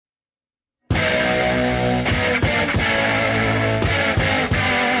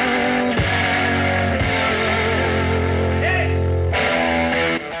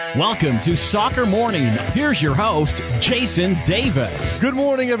Welcome to Soccer Morning. Here's your host, Jason Davis. Good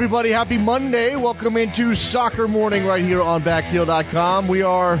morning, everybody. Happy Monday. Welcome into Soccer Morning right here on Backheel.com. We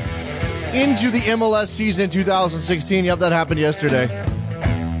are into the MLS season 2016. Yep, that happened yesterday.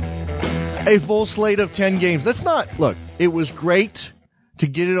 A full slate of 10 games. Look, it was great to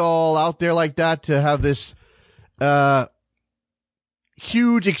get it all out there like that, to have this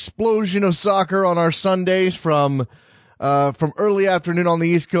huge explosion of soccer on our Sundays from early afternoon on the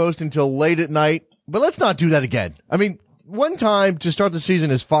East Coast until late at night. But let's not do that again. I mean, one time to start the season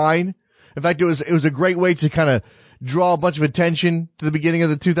is fine. In fact, it was a great way to kind of draw a bunch of attention to the beginning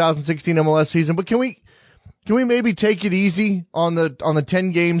of the 2016 MLS season. But can we maybe take it easy on the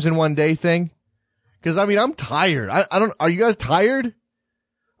 10 games in one day thing? Because I mean, I'm tired. Are you guys tired?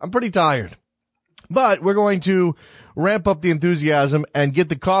 I'm pretty tired. But we're going to ramp up the enthusiasm and get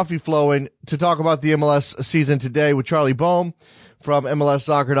the coffee flowing to talk about the MLS season today with Charles Boehm from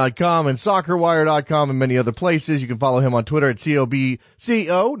MLSsoccer.com and SoccerWire.com and many other places. You can follow him on Twitter at CBOEHM.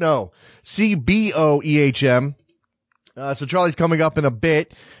 So Charlie's coming up in a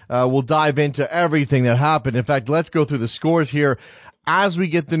bit. We'll dive into everything that happened. In fact, let's go through the scores here as we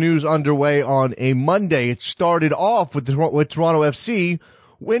get the news underway on a Monday. It started off with Toronto FC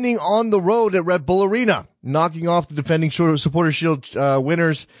winning on the road at Red Bull Arena, knocking off the defending Supporters Shield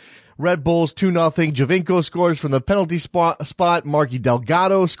winners. Red Bulls 2-0. Javinko scores from the penalty spot. Marky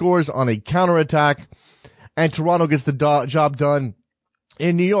Delgado scores on a counterattack. And Toronto gets the job done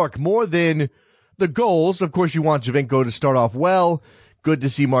in New York. More than the goals, of course, you want Javinko to start off well. Good to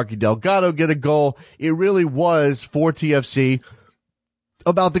see Marky Delgado get a goal. It really was for TFC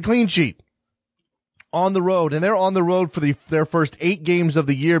about the clean sheet. On the road, and they're on the road for their first 8 games of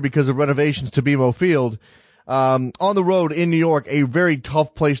the year because of renovations to BMO Field. On the road in New York, a very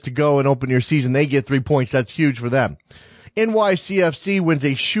tough place to go and open your season. They get 3 points. That's huge for them. NYCFC wins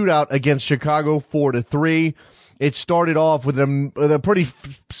a shootout against Chicago 4-3. It started off with a pretty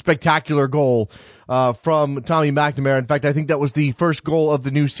spectacular goal from Tommy McNamara. In fact, I think that was the first goal of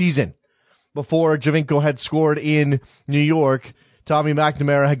the new season. Before Javinko had scored in New York, Tommy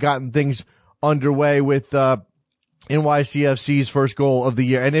McNamara had gotten things underway with NYCFC's first goal of the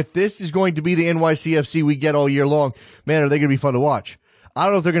year. And if this is going to be the NYCFC we get all year long, man, are they going to be fun to watch. I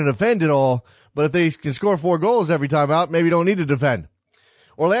don't know if they're going to defend it all, but if they can score 4 goals every time out, maybe don't need to defend.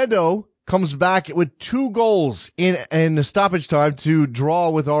 Orlando comes back with 2 goals in the stoppage time to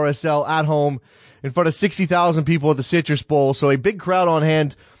draw with RSL at home in front of 60,000 people at the Citrus Bowl. So a big crowd on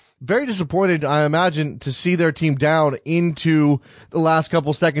hand. Very disappointed, I imagine, to see their team down into the last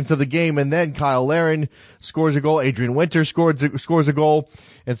couple seconds of the game. And then Kyle Larin scores a goal. Adrian Winter scores a goal.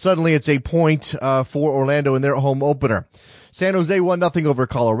 And suddenly it's a point for Orlando in their home opener. San Jose 1-0 over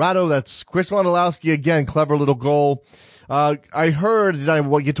Colorado. That's Chris Wondolowski again. Clever little goal. I heard, did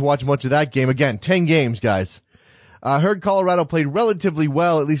I get to watch much of that game? Again, 10 games, guys. I heard Colorado played relatively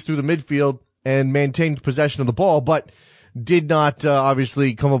well, at least through the midfield, and maintained possession of the ball, but did not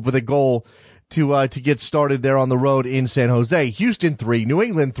obviously come up with a goal to get started there on the road in San Jose. Houston 3, New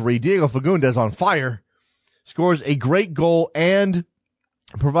England 3. Diego Fagundes on fire. Scores a great goal and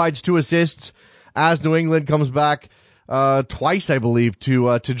provides 2 assists as New England comes back twice, I believe,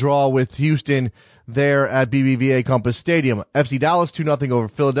 to draw with Houston there at BBVA Compass Stadium. FC Dallas 2-0 over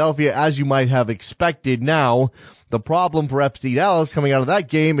Philadelphia, as you might have expected. Now, the problem for FC Dallas coming out of that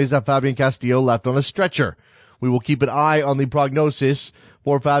game is that Fabian Castillo left on a stretcher. We will keep an eye on the prognosis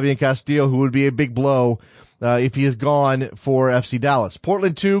for Fabian Castillo, who would be a big blow if he is gone for FC Dallas.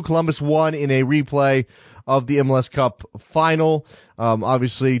 Portland 2, Columbus 1 in a replay of the MLS Cup final.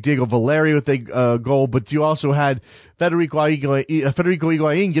 Obviously, Diego Valeri with a goal, but you also had Federico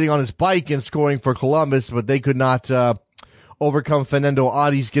Higuain getting on his bike and scoring for Columbus, but they could not overcome Fernando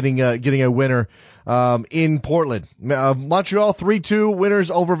Adis getting a winner in Portland. Montreal 3-2 winners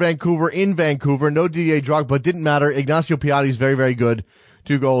over Vancouver in Vancouver. No Didier Drogba, didn't matter. Ignacio Piatti is very, very good.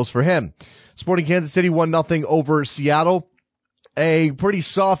 2 goals for him. Sporting Kansas City 1-0 over Seattle. A pretty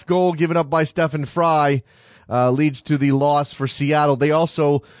soft goal given up by Stephen Fry leads to the loss for Seattle. They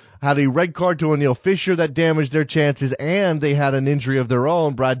also had a red card to O'Neal Fisher that damaged their chances, and they had an injury of their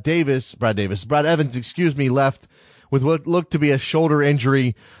own. Brad Evans, left with what looked to be a shoulder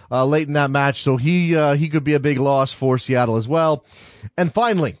injury late in that match, so he could be a big loss for Seattle as well. And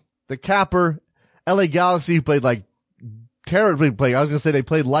finally, the capper, LA Galaxy played like terribly. I was going to say they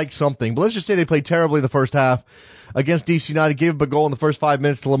played like something, but let's just say they played terribly the first half against DC United. Gave up a goal in the first 5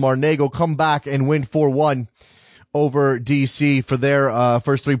 minutes to Lamar Nagle, come back and win 4-1 over DC for their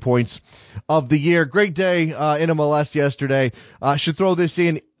first 3 points of the year. Great day in MLS yesterday. Should throw this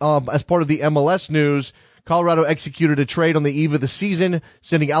in as part of the MLS news. Colorado executed a trade on the eve of the season,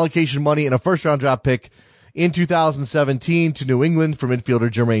 sending allocation money and a first-round draft pick in 2017 to New England for midfielder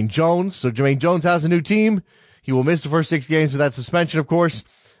Jermaine Jones. So Jermaine Jones has a new team. He will miss the first 6 games with that suspension, of course,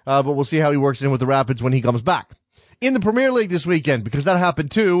 but we'll see how he works in with the Rapids when he comes back. In the Premier League this weekend, because that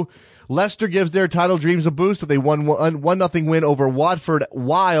happened too, Leicester gives their title dreams a boost with a 1-0 win over Watford,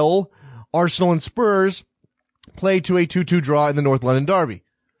 while Arsenal and Spurs play to a 2-2 draw in the North London derby.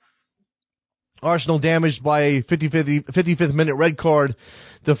 Arsenal damaged by a 55th minute red card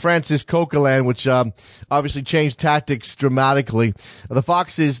to Francis Coquelin, which obviously changed tactics dramatically. The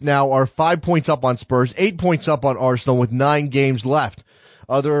Foxes now are 5 points up on Spurs, 8 points up on Arsenal with 9 games left.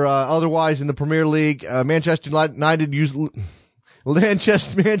 Otherwise in the Premier League, Manchester United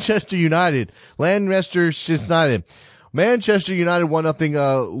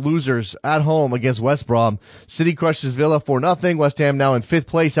 1-0 losers at home against West Brom. City crushes Villa 4-0. West Ham now in 5th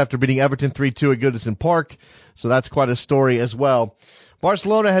place after beating Everton 3-2 at Goodison Park. So that's quite a story as well.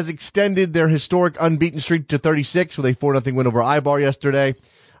 Barcelona has extended their historic unbeaten streak to 36 with a 4-0 win over Eibar yesterday.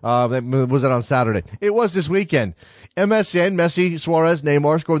 Was it on Saturday? It was this weekend. MSN, Messi, Suarez,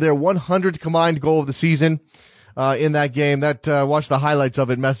 Neymar scored their 100th combined goal of the season in that game. Watch the highlights of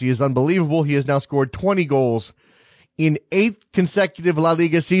it. Messi is unbelievable. He has now scored 20 goals in 8 consecutive La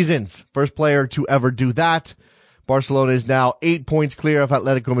Liga seasons. First player to ever do that. Barcelona is now 8 points clear of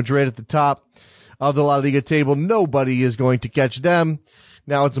Atletico Madrid at the top of the La Liga table. Nobody is going to catch them.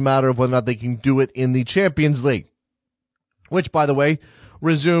 Now it's a matter of whether or not they can do it in the Champions League, which, by the way,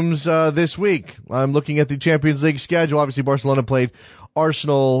 resumes this week. I'm looking at the Champions League schedule. Obviously, Barcelona played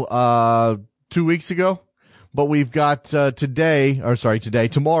Arsenal 2 weeks ago, but we've got tomorrow,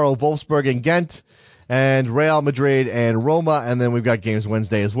 Wolfsburg and Ghent, and Real Madrid and Roma, and then we've got games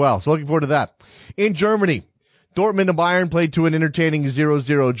Wednesday as well. So looking forward to that. In Germany, Dortmund and Bayern played to an entertaining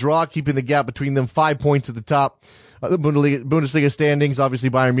 0-0 draw, keeping the gap between them 5 points at the top of the Bundesliga standings. Obviously,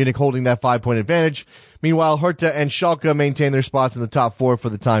 Bayern Munich holding that 5-point advantage. Meanwhile, Hertha and Schalke maintain their spots in the top 4 for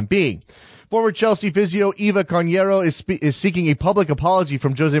the time being. Former Chelsea physio Eva Carneiro is seeking a public apology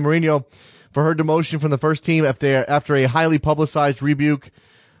from Jose Mourinho for her demotion from the first team after a highly publicized rebuke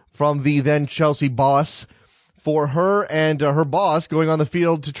from the then Chelsea boss for her and her boss going on the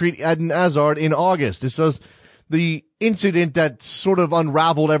field to treat Eden Hazard in August. This was the incident that sort of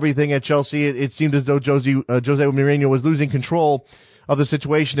unraveled everything at Chelsea. It seemed as though Jose Mourinho was losing control of the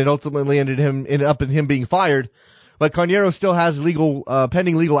situation and ultimately ended up in him being fired. But Carneiro still has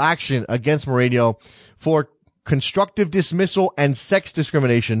pending legal action against Mourinho for constructive dismissal and sex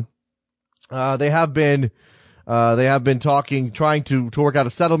discrimination. They have been trying to work out a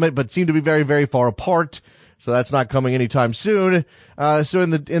settlement, but seem to be very, very far apart. So that's not coming anytime soon. So in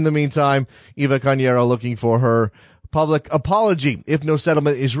the meantime, Eva Carneiro looking for her public apology. If no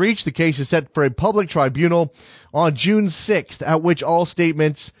settlement is reached, the case is set for a public tribunal on June 6th, at which all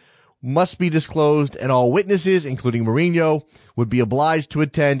statements must be disclosed and all witnesses, including Mourinho, would be obliged to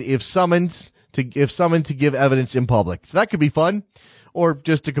attend if summoned to give evidence in public. So that could be fun, or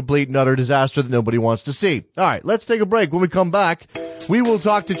just a complete and utter disaster that nobody wants to see. All right, let's take a break. When we come back, we will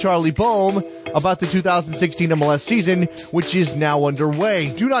talk to Charlie Boehm about the 2016 MLS season, which is now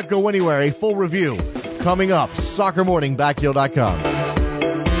underway. Do not go anywhere. A full review coming up. Soccer Morning, Backheel.com.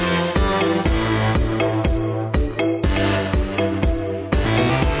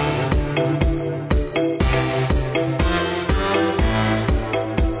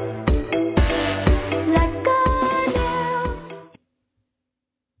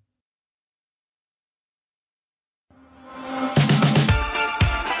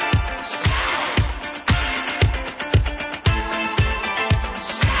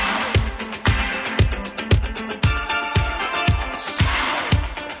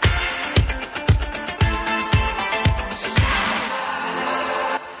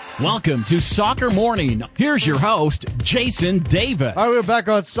 Welcome to Soccer Morning. Here's your host, Jason Davis. All right, we're back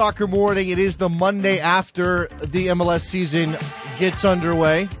on Soccer Morning. It is the Monday after the MLS season gets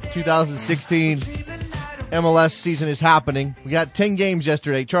underway. 2016 MLS season is happening. We got 10 games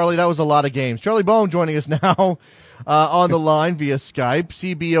yesterday. Charlie, that was a lot of games. Charlie Boehm joining us now on the line via Skype.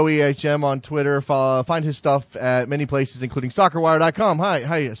 CBOEHM on Twitter. Find his stuff at many places, including SoccerWire.com.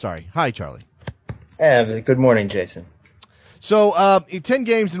 Hi, Charlie. Good morning, Jason. So, 10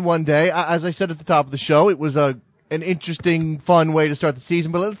 games in one day. As I said at the top of the show, it was an interesting, fun way to start the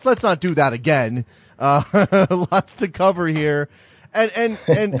season, but let's not do that again. Lots to cover here. And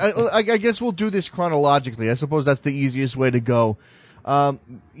I guess we'll do this chronologically. I suppose that's the easiest way to go.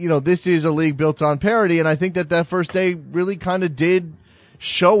 This is a league built on parity, and I think that first day really kind of did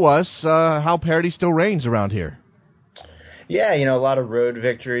show us how parity still reigns around here. Yeah, a lot of road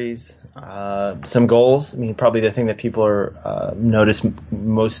victories, Some goals. I mean, probably the thing that people are noticed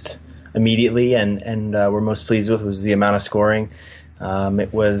most immediately and were most pleased with was the amount of scoring.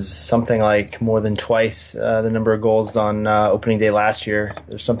 It was something like more than twice the number of goals on opening day last year.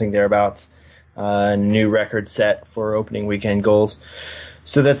 There's something thereabouts. A new record set for opening weekend goals.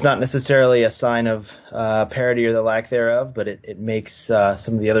 So that's not necessarily a sign of parity or the lack thereof, but it makes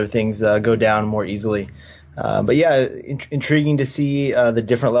some of the other things go down more easily. But yeah, intriguing to see the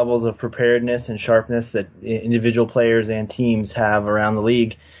different levels of preparedness and sharpness that individual players and teams have around the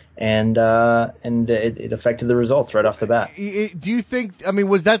league, and it affected the results right off the bat. Do you think? I mean,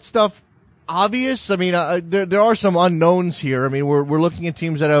 was that stuff obvious? I mean, there are some unknowns here. I mean, we're looking at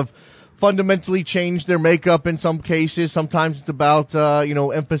teams that have fundamentally changed their makeup in some cases. Sometimes it's about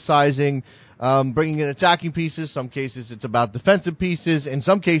emphasizing bringing in attacking pieces. Some cases it's about defensive pieces. In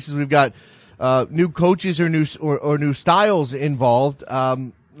some cases we've got new coaches or new styles involved.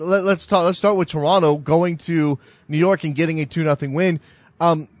 Let's start with Toronto going to New York and getting a 2-0 win.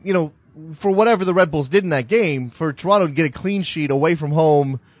 For whatever the Red Bulls did in that game, for Toronto to get a clean sheet away from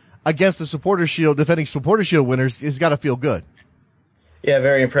home against the defending Supporter Shield winners, has got to feel good. Yeah,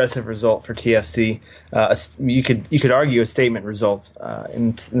 very impressive result for TFC. You could argue a statement result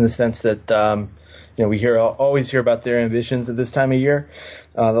in the sense that we always hear about their ambitions at this time of year.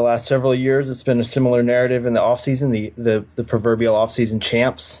 The last several years, it's been a similar narrative in the offseason, the proverbial offseason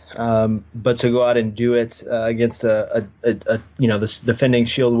champs. But to go out and do it against the defending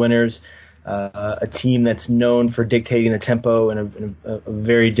Shield winners, a team that's known for dictating the tempo in a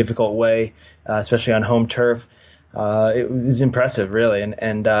very difficult way, especially on home turf. It was impressive, really,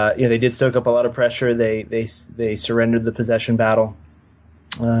 and they did stoke up a lot of pressure. They surrendered the possession battle,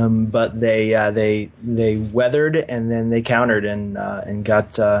 but they weathered and then they countered and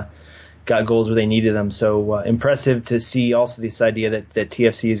got goals where they needed them. So impressive to see also this idea that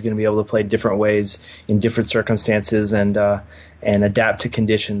TFC is going to be able to play different ways in different circumstances and adapt to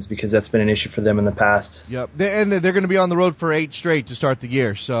conditions, because that's been an issue for them in the past. Yep, and they're going to be on the road for 8 straight to start the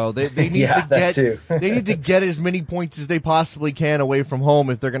year, so they need they need to get as many points as they possibly can away from home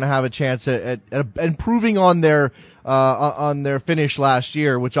if they're going to have a chance at improving on their finish last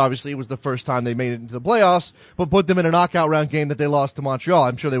year, which obviously was the first time they made it into the playoffs, but put them in a knockout round game that they lost to Montreal.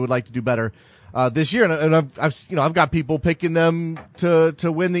 I'm sure they would like to do better this year, and I've got people picking them to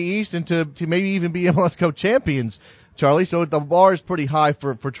win the East and to maybe even be MLS Cup champions, Charlie. So the bar is pretty high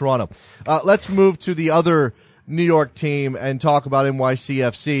for Toronto. Let's move to the other New York team and talk about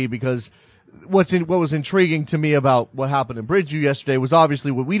NYCFC, because what was intriguing to me about what happened in Bridgeview yesterday was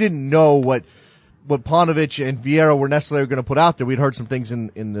obviously we didn't know what Paunovic and Vieira were necessarily going to put out there. We'd heard some things in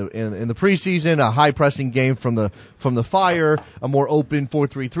the preseason, a high pressing game from the Fire, a more open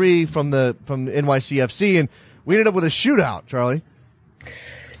 4-3-3 from NYCFC, and we ended up with a shootout, Charlie.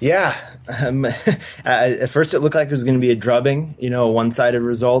 Yeah. At first it looked like it was going to be a drubbing, a one-sided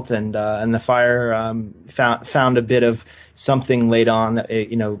result, and the Fire found a bit of something late on that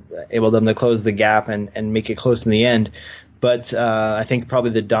able them to close the gap and make it close in the end. But I think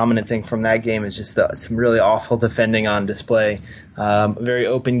probably the dominant thing from that game is just some really awful defending on display. A very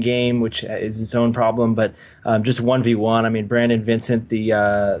open game, which is its own problem, but just 1v1. I mean, Brandon Vincent,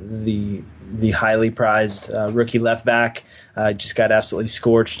 the highly prized rookie left back, just got absolutely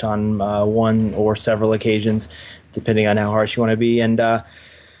scorched on one or several occasions, depending on how harsh you want to be. And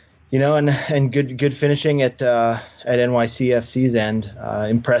and good finishing at NYCFC's end.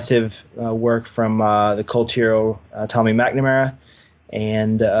 Impressive work from the Colt hero Tommy McNamara,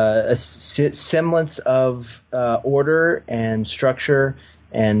 and a semblance of order and structure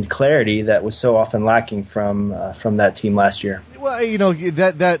and clarity that was so often lacking from that team last year. Well,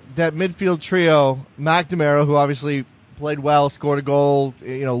 that midfield trio, McNamara, who obviously played well, scored a goal,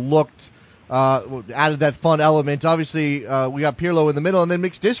 looked. Added that fun element. Obviously, we got Pirlo in the middle, and then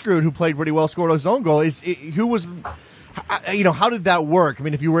Mix Diskerud, who played pretty well, scored his own goal. How did that work? I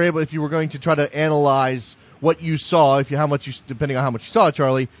mean, if you were going to try to analyze what you saw, depending on how much you saw,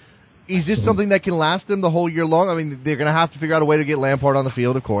 Charlie, is this something that can last them the whole year long? I mean, they're going to have to figure out a way to get Lampard on the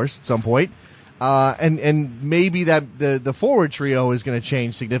field, of course, at some point. And maybe that the forward trio is going to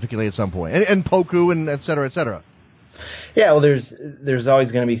change significantly at some point, and Poku and et cetera, et cetera. Yeah, well, there's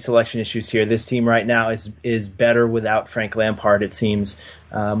always going to be selection issues here. This team right now is better without Frank Lampard, it seems.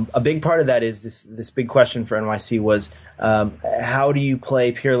 A big part of that is this big question for NYC was how do you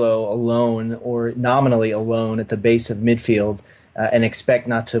play Pirlo alone or nominally alone at the base of midfield and expect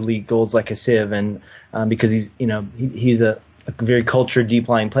not to leak goals like a sieve? And because he's a a very cultured deep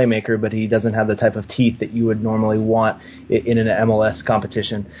lying playmaker, but he doesn't have the type of teeth that you would normally want in an MLS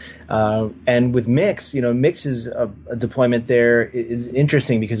competition. And with Mix, Mix's deployment there is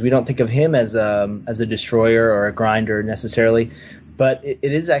interesting because we don't think of him as a destroyer or a grinder necessarily. But it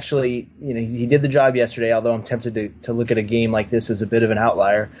is actually, he did the job yesterday, although I'm tempted to look at a game like this as a bit of an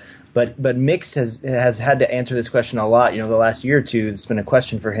outlier. But Mix has had to answer this question a lot. The last year or two, it's been a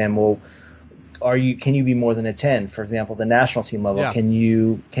question for him. Well, can you be more than a 10? For example, the national team level. Yeah. Can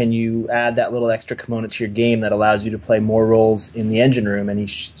you add that little extra component to your game that allows you to play more roles in the engine room? And he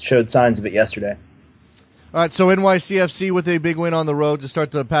showed signs of it yesterday. All right, so NYCFC with a big win on the road to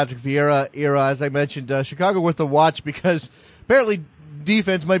start the Patrick Vieira era. As I mentioned, Chicago worth a watch because apparently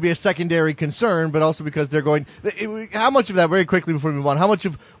defense might be a secondary concern, but also because they're going. How much of that, very quickly before we move on, how much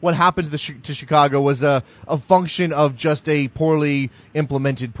of what happened to Chicago was a function of just a poorly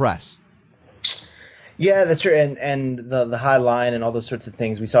implemented press? Yeah, that's true, and the high line and all those sorts of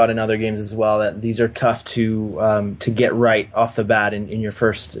things. We saw it in other games as well. That these are tough to get right off the bat in your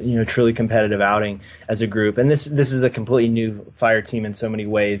first truly competitive outing as a group. And this is a completely new Fire team in so many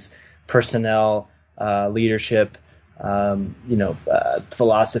ways: personnel, leadership,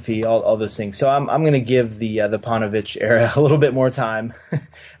 philosophy, all those things. So I'm going to give the Paunovic era a little bit more time.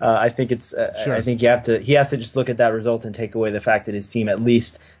 I think sure. I think he has to just look at that result and take away the fact that his team at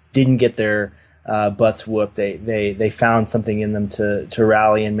least didn't get their butts whooped. They found something in them to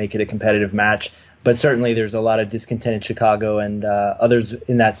rally and make it a competitive match. But certainly there's a lot of discontent in Chicago, and others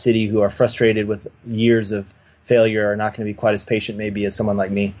in that city who are frustrated with years of failure are not going to be quite as patient maybe as someone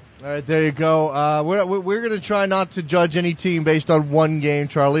like me. All right, there you go. We're going to try not to judge any team based on one game,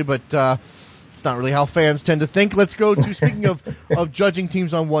 Charlie, but it's not really how fans tend to think. Let's go to, speaking of judging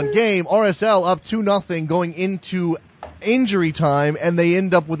teams on one game, RSL up 2-0 going into injury time, and they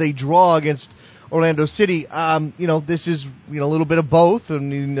end up with a draw against Orlando City. This is a little bit of both. I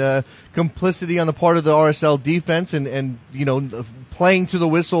mean, complicity on the part of the RSL defense and playing to the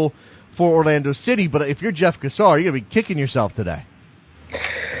whistle for Orlando City. But if you're Jeff Cassar, you're going to be kicking yourself today.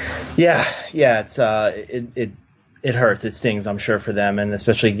 Yeah, it's it hurts. It stings, I'm sure, for them, and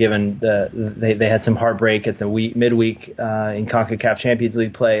especially given they had some heartbreak at the midweek in CONCACAF Champions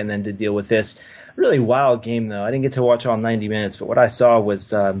League play, and then to deal with this really wild game. Though I didn't get to watch all 90 minutes, but what I saw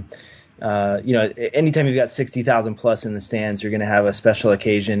was. Anytime you've got 60,000 plus in the stands, you're going to have a special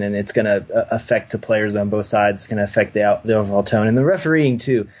occasion, and it's going to affect the players on both sides. It's going to affect the overall tone and the refereeing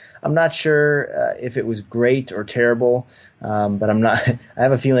too. I'm not sure if it was great or terrible, but I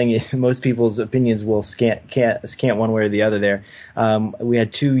have a feeling most people's opinions will scant one way or the other there. We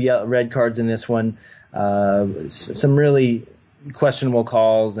had 2 red cards in this one, some really questionable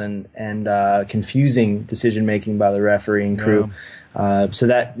calls and confusing decision making by the refereeing crew. Yeah. So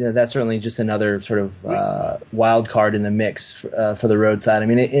that's certainly just another sort of wild card in the mix for the road side. I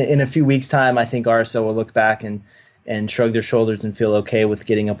mean, in a few weeks' time, I think RSL will look back and shrug their shoulders and feel okay with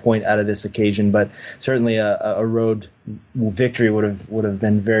getting a point out of this occasion. But certainly a road victory would have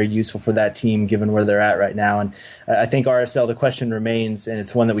been very useful for that team given where they're at right now. And I think RSL, the question remains, and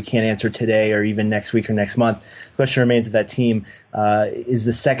it's one that we can't answer today or even next week or next month. The question remains with that team, is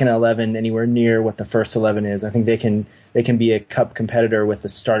the second 11 anywhere near what the first 11 is? I think they can be a cup competitor with the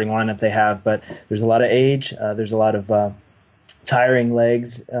starting lineup they have, but there's a lot of age. There's a lot of tiring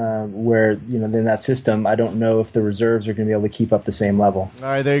legs where, in that system, I don't know if the reserves are going to be able to keep up the same level. All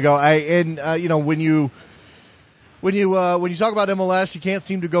right, there you go. When you talk about MLS, you can't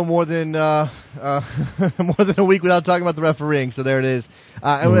seem to go more than a week without talking about the refereeing. So there it is.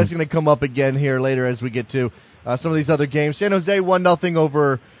 And that's going to come up again here later as we get to some of these other games. San Jose 1-0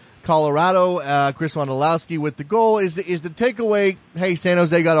 over Colorado. Chris Wondolowski with the goal. Is the takeaway, hey, San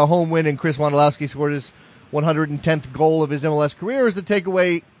Jose got a home win and Chris Wondolowski scored his 110th goal of his MLS career? Or is the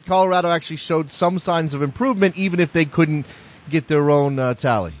takeaway Colorado actually showed some signs of improvement even if they couldn't get their own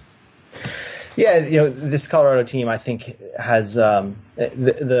tally? Yeah, this Colorado team, I think, has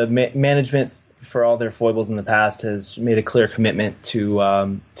the management, for all their foibles in the past, has made a clear commitment to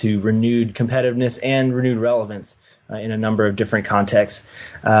renewed competitiveness and renewed relevance in a number of different contexts.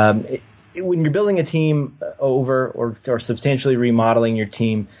 When you're building a team over or substantially remodeling your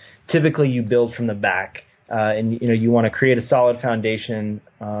team, typically you build from the back. And you want to create a solid foundation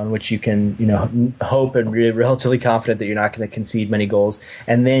on which you can hope and be relatively confident that you're not going to concede many goals,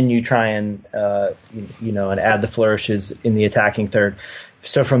 and then you try and and add the flourishes in the attacking third.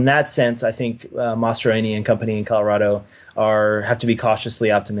 So from that sense, I think Mastroeni and company in Colorado have to be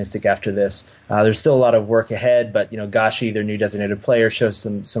cautiously optimistic after this. There's still a lot of work ahead, but Gashi, their new designated player, shows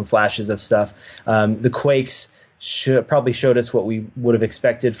some flashes of stuff. The Quakes probably showed us what we would have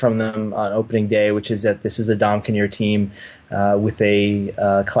expected from them on opening day, which is that this is a Dom Kinnear team with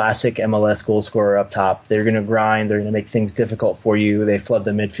a classic MLS goal scorer up top. They're going to grind. They're going to make things difficult for you. They flood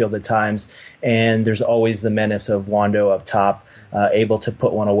the midfield at times, and there's always the menace of Wando up top, able to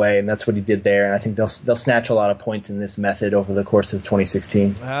put one away, and that's what he did there. And I think they'll snatch a lot of points in this method over the course of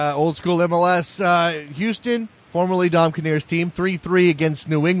 2016. Old school MLS, Houston, formerly Dom Kinnear's team, 3-3 against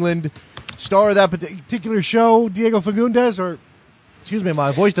New England. Star of that particular show, Diego Fagundes, or, excuse me,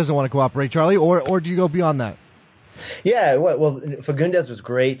 my voice doesn't want to cooperate, Charlie, or do you go beyond that? Yeah, well, Fagundes was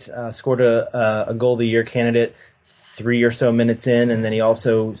great, scored a goal of the year candidate 3 or so minutes in, and then he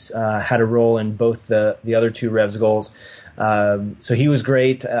also had a role in both the other two Revs goals. So he was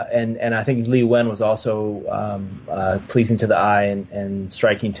great, and I think Lee Wen was also pleasing to the eye and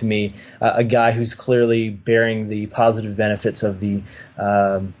striking to me. A guy who's clearly bearing the positive benefits of the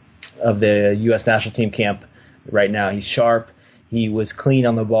U.S. national team camp right now. He's sharp. He was clean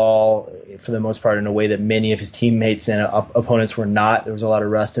on the ball for the most part in a way that many of his teammates and opponents were not. There was a lot of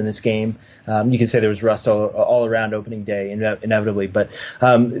rust in this game. You can say there was rust all around opening day, inevitably. But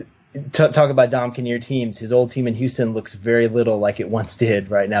talk about Dom Kinnear teams. His old team in Houston looks very little like it once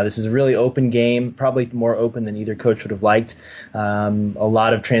did right now. This is a really open game, probably more open than either coach would have liked. A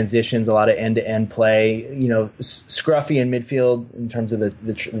lot of transitions, a lot of end-to-end play. Scruffy in midfield in terms of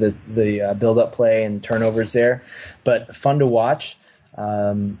the build-up play and turnovers there, but fun to watch.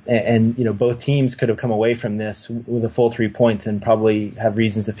 And both teams could have come away from this with a full 3 points and probably have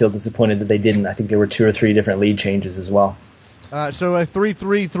reasons to feel disappointed that they didn't. I think there were 2 or 3 different lead changes as well. So a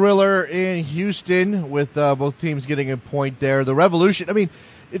 3-3 thriller in Houston with both teams getting a point there. The Revolution, I mean,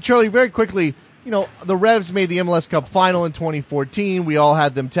 Charlie, very quickly, the Revs made the MLS Cup final in 2014. We all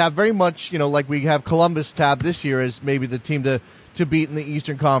had them tabbed very much, like we have Columbus tabbed this year as maybe the team to beat in the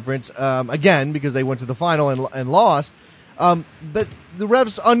Eastern Conference, again, because they went to the final and lost. But the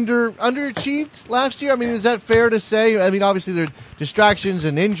Revs underachieved last year. I mean, is that fair to say? I mean, obviously there are distractions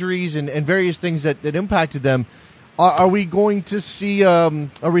and injuries and various things that impacted them. Are we going to see a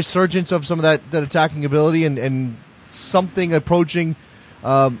resurgence of some of that attacking ability and something approaching,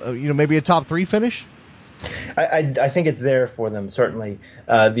 maybe a top 3 finish? I think it's there for them, certainly.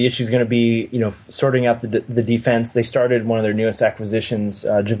 The issue is going to be, sorting out the defense. They started one of their newest acquisitions,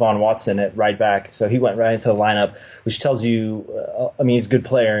 Javon Watson, at right back. So he went right into the lineup, which tells you, he's a good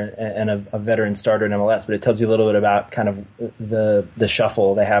player and a veteran starter in MLS, but it tells you a little bit about kind of the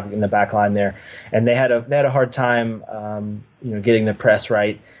shuffle they have in the back line there. And they had a hard time, getting the press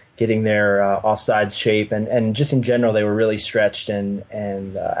right, getting their offsides shape, and just in general they were really stretched and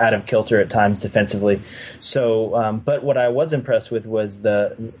out of kilter at times defensively. So, but what I was impressed with was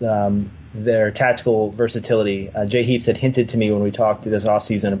their tactical versatility. Jay Heaps had hinted to me when we talked this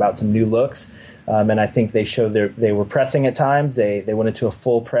offseason about some new looks, and I think they showed they were pressing at times. They went into a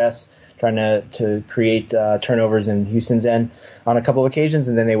full press, trying to create turnovers in Houston's end on a couple of occasions,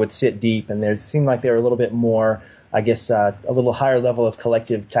 and then they would sit deep, and it seemed like they were a little bit more, I guess, a little higher level of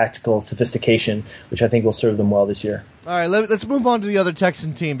collective tactical sophistication, which I think will serve them well this year. All right, let's move on to the other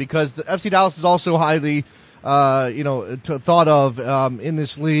Texan team, because the FC Dallas is also highly, thought of in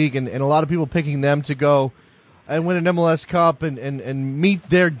this league, and a lot of people picking them to go and win an MLS Cup and meet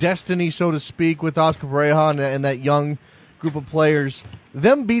their destiny, so to speak, with Oscar Pareja and that young group of players.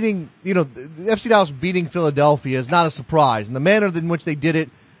 Them beating, FC Dallas beating Philadelphia is not a surprise, and the manner in which they did it,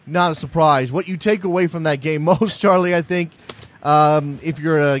 not a surprise. What you take away from that game most, Charlie, I think, if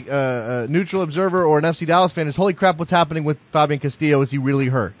you're a neutral observer or an FC Dallas fan, is holy crap, what's happening with Fabian Castillo? Is he really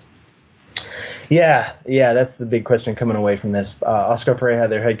hurt? Yeah, that's the big question coming away from this. Oscar Pareja,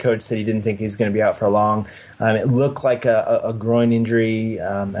 their head coach, said he didn't think he's going to be out for long. It looked like a groin injury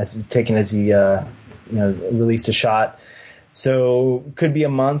as he released a shot. So could be a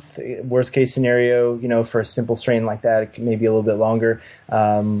month, worst case scenario, for a simple strain like that, it may be a little bit longer.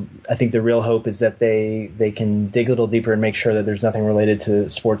 I think the real hope is that they can dig a little deeper and make sure that there's nothing related to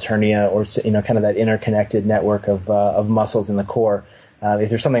sports hernia or, kind of that interconnected network of muscles in the core. If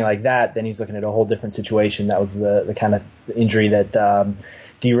there's something like that, then he's looking at a whole different situation. That was the kind of injury that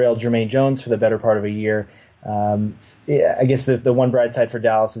derailed Jermaine Jones for the better part of a year. I guess the one bright side for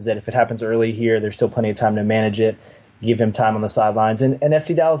Dallas is that if it happens early here, there's still plenty of time to manage it, give him time on the sidelines. And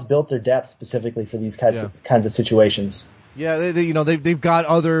FC Dallas built their depth specifically for these kinds of situations. Yeah, they've got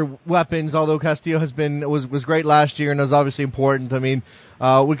other weapons. Although Castillo was great last year and was obviously important. I mean,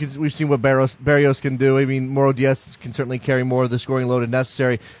 we've seen what Barrios can do. I mean, Mauro Diaz can certainly carry more of the scoring load if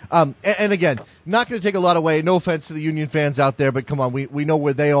necessary. And again, not going to take a lot away. No offense to the Union fans out there, but come on, we know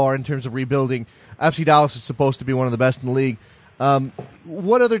where they are in terms of rebuilding. FC Dallas is supposed to be one of the best in the league.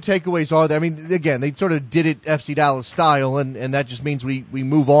 What other takeaways are there? I mean, again, they sort of did it FC Dallas style, and that just means we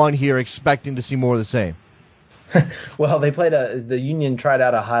move on here expecting to see more of the same. Well, the Union tried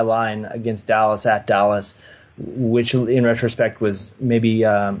out a high line against Dallas at Dallas, which in retrospect was maybe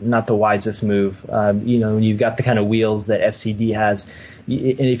not the wisest move. You've got the kind of wheels that FCD has.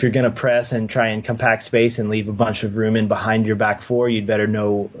 And if you're going to press and try and compact space and leave a bunch of room in behind your back four, you'd better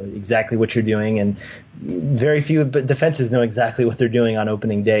know exactly what you're doing. And very few defenses know exactly what they're doing on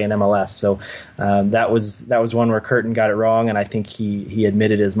opening day in MLS. So that was one where Curtin got it wrong, and I think he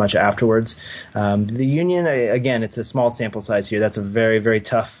admitted as much afterwards. The Union, again, it's a small sample size here. That's a very, very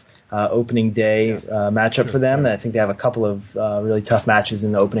tough opening day matchup for them. I think they have a couple of really tough matches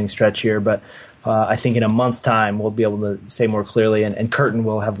in the opening stretch here, but I think in a month's time we'll be able to say more clearly, and Curtin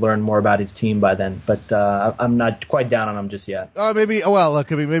will have learned more about his team by then. But I'm not quite down on him just yet. Maybe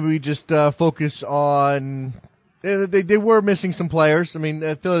we just focus on. They were missing some players. I mean,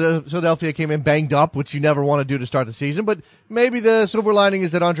 Philadelphia came in banged up, which you never want to do to start the season. But maybe the silver lining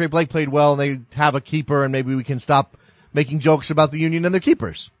is that Andre Blake played well, and they have a keeper, and maybe we can stop making jokes about the Union and their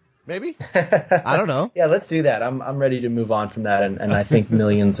keepers. Maybe? I don't know. Yeah, let's do that. I'm ready to move on from that, and I think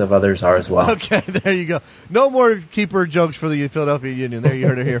millions of others are as well. Okay, there you go. No more keeper jokes for the Philadelphia Union. There, you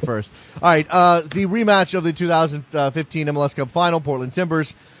heard it here first. All right, the rematch of the 2015 MLS Cup Final, Portland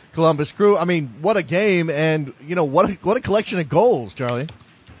Timbers, Columbus Crew. I mean, what a game, and what a collection of goals, Charlie.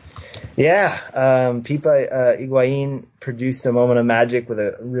 Yeah, Pipa Higuain produced a moment of magic with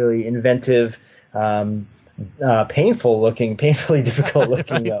a really inventive, painfully difficult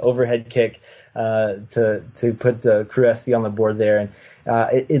looking overhead kick to put Crew SC on the board there, and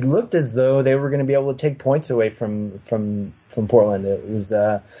it looked as though they were going to be able to take points away from Portland. It was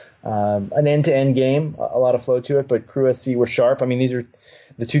an end-to-end game, a lot of flow to it, but Crew SC were sharp. I mean, these are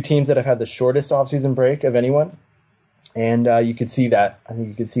the two teams that have had the shortest offseason break of anyone. And you could see that. I think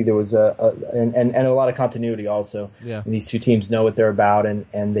you could see there was a lot of continuity also. Yeah. And these two teams know what they're about,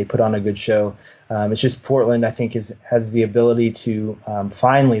 and they put on a good show. It's just Portland, I think, has the ability to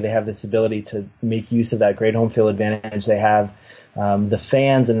finally they have this ability to make use of that great home field advantage they have. The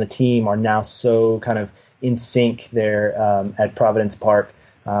fans and the team are now so kind of in sync there at Providence Park.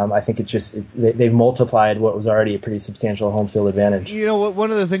 I think they've multiplied what was already a pretty substantial home field advantage. One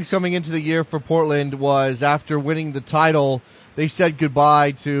of the things coming into the year for Portland was after winning the title, they said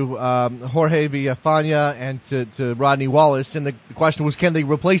goodbye to Jorge Villafana and to Rodney Wallace, and the question was, can they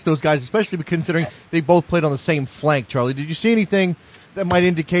replace those guys, especially considering they both played on the same flank, Charlie? Did you see anything that might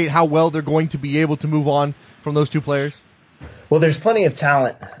indicate how well they're going to be able to move on from those two players? Well, there's plenty of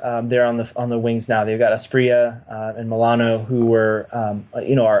talent there on the wings now. They've got Asprilla and Milano, who were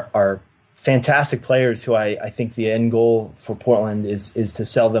are fantastic players. Who I think the end goal for Portland is to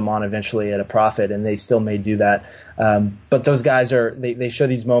sell them on eventually at a profit, and they still may do that. But those guys they show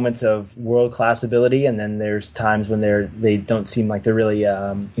these moments of world class ability, and then there's times when they don't seem like they're really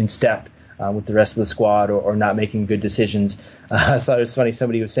in step with the rest of the squad or not making good decisions. I thought it was funny.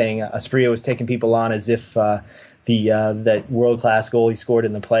 Somebody was saying Asprilla was taking people on as if that world-class goal he scored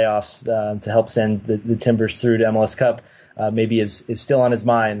in the playoffs to help send the Timbers through to MLS Cup maybe is still on his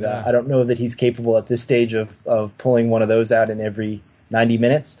mind. Yeah. I don't know that he's capable at this stage of pulling one of those out in every 90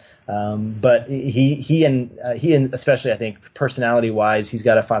 minutes. But he and especially I think personality-wise, he's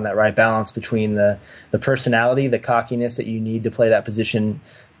got to find that right balance between the personality, the cockiness that you need to play that position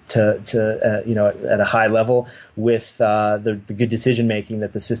to at a high level with the good decision making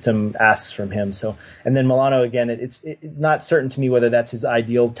that the system asks from him. So, and then Milano again, it's not certain to me whether that's his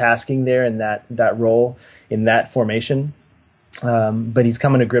ideal tasking there in that role in that formation, but he's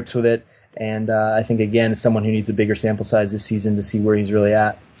coming to grips with it. And I think again, someone who needs a bigger sample size this season to see where he's really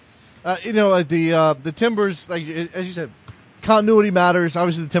at. The Timbers, like as you said, continuity matters.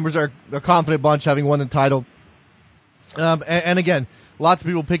 Obviously, the Timbers are a confident bunch, having won the title. And again, lots of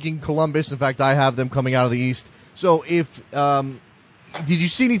people picking Columbus. In fact, I have them coming out of the East. So, if did you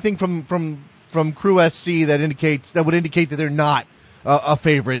see anything from Crew SC that would indicate that they're not a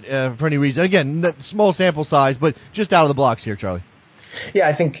favorite for any reason? Again, small sample size, but just out of the blocks here, Charlie. Yeah,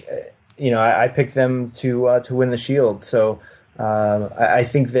 I think I picked them to win the Shield. So I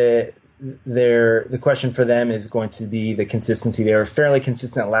think that the question for them is going to be the consistency. They were fairly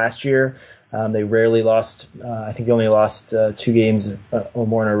consistent last year. They rarely lost. I think they only lost 2 games or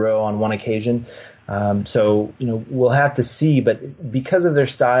more in a row on one occasion. So we'll have to see. But because of their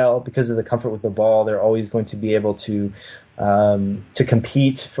style, because of the comfort with the ball, they're always going to be able to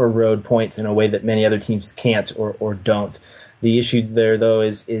compete for road points in a way that many other teams can't or don't. The issue there, though,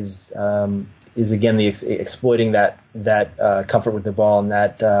 is again exploiting that comfort with the ball and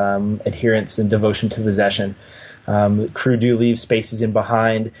that adherence and devotion to possession. Crew do leave spaces in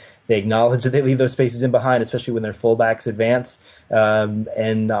behind. They acknowledge that they leave those spaces in behind, especially when their fullbacks advance.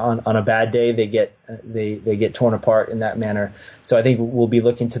 And on a bad day, they get torn apart in that manner. So I think we'll be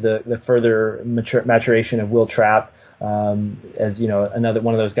looking to the further maturation of Will Trapp, as another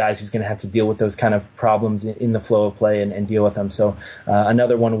one of those guys who's going to have to deal with those kind of problems in the flow of play and deal with them. So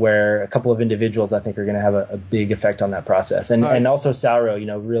another one where a couple of individuals I think are going to have a big effect on that process. And also Sauro,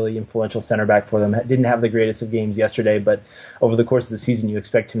 really influential center back for them. Didn't have the greatest of games yesterday, but over the course of the season, you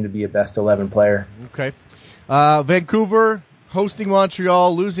expect him to be a best 11 player. Okay. Vancouver hosting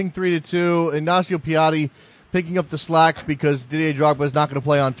Montreal, losing 3-2. Ignacio Piatti picking up the slack because Didier Drogba is not going to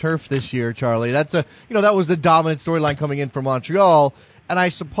play on turf this year, Charlie. That's that was the dominant storyline coming in for Montreal, and I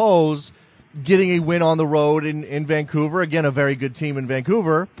suppose getting a win on the road in Vancouver, again a very good team in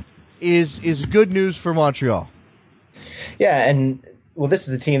Vancouver, is good news for Montreal. Yeah, and this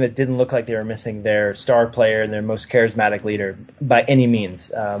is a team that didn't look like they were missing their star player and their most charismatic leader by any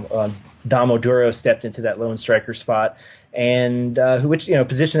means. Damo Duro stepped into that lone striker spot, and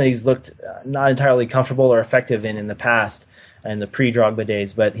position that he's looked not entirely comfortable or effective in the past, in the pre-Drogba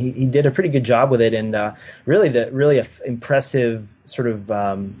days, but he did a pretty good job with it, and really impressive sort of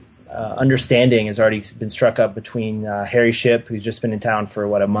understanding has already been struck up between Harry Shipp, who's just been in town for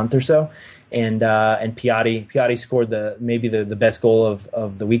a month or so, and Piatti. Piatti scored maybe the best goal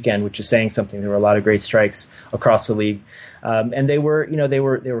of the weekend, which is saying something. There were a lot of great strikes across the league, and they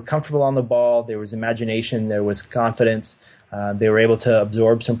were comfortable on the ball. There was imagination, there was confidence. They were able to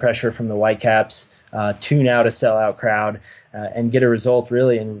absorb some pressure from the Whitecaps, tune out a sellout crowd, and get a result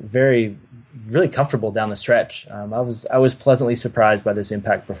really and very really comfortable down the stretch. I was pleasantly surprised by this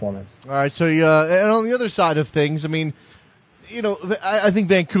Impact performance. All right, so and on the other side of things, I mean, I think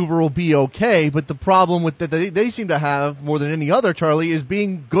Vancouver will be okay, but the problem with that they seem to have more than any other, Charlie, is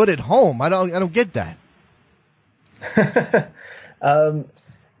being good at home. I don't get that.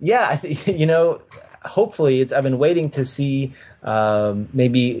 Yeah, hopefully I've been waiting to see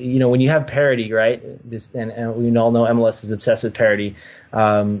maybe when you have parity, right? This and we all know MLS is obsessed with parity.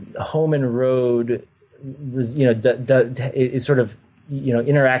 Home and road, is sort of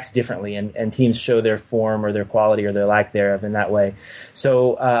interacts differently, and teams show their form or their quality or their lack thereof in that way.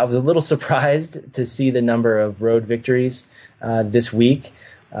 So I was a little surprised to see the number of road victories this week.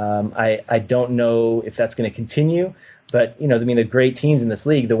 I don't know if that's going to continue. But, the great teams in this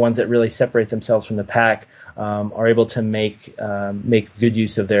league, the ones that really separate themselves from the pack, are able to make good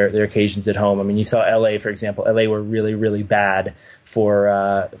use of their occasions at home. I mean, you saw LA, for example. LA were really, really bad for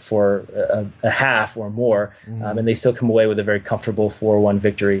a half or more, and they still come away with a very comfortable 4-1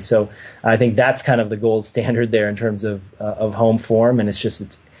 victory. So I think that's kind of the gold standard there in terms of home form, and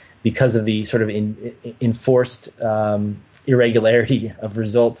it's because of the sort of enforced irregularity of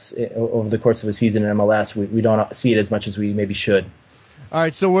results over the course of a season in MLS. We don't see it as much as we maybe should. All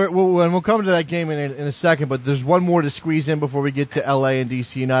right, so we'll come to that game in a second, but there's one more to squeeze in before we get to LA and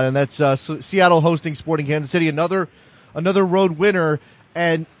DC United, and that's Seattle hosting Sporting Kansas City, another road winner,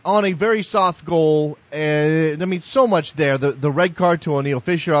 and on a very soft goal. And I mean, so much there. The red card to O'Neal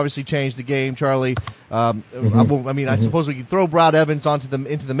Fisher obviously changed the game, Charlie. I suppose we could throw Brad Evans into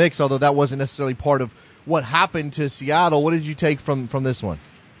the mix, although that wasn't necessarily part of what happened to Seattle. What did you take from this one?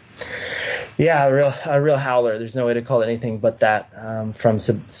 Yeah, a real howler. There's no way to call it anything but that from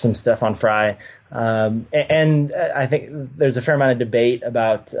some Stefan Frei. And I think there's a fair amount of debate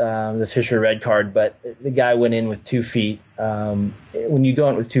about the Fisher red card, but the guy went in with 2 feet. When you go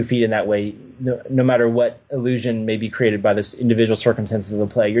in with 2 feet in that way, no matter what illusion may be created by this individual circumstances of the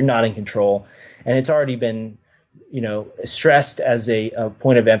play, you're not in control. And it's already been stressed as a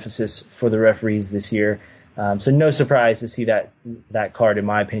point of emphasis for the referees this year. So no surprise to see that card, in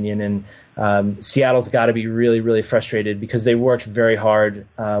my opinion. And Seattle's got to be really, really frustrated because they worked very hard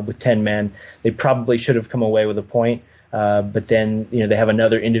with 10 men. They probably should have come away with a point, but then they have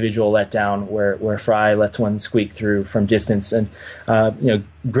another individual letdown where Frei lets one squeak through from distance. And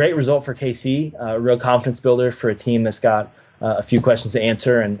great result for KC, a real confidence builder for a team that's got a few questions to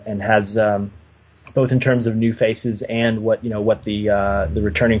answer and has. Both in terms of new faces and what the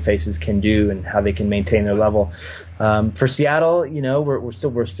returning faces can do and how they can maintain their level. For Seattle, we're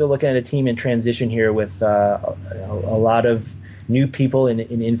still looking at a team in transition here with a lot of new people in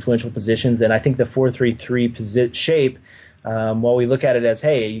influential positions, and I think the 4-3-3 shape While we look at it as,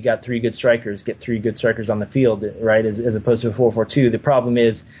 hey, you got 3 good strikers, get 3 good strikers on the field, right, as opposed to a 4-4-2. The problem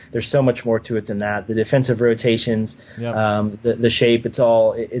is there's so much more to it than that. The defensive rotations, the shape,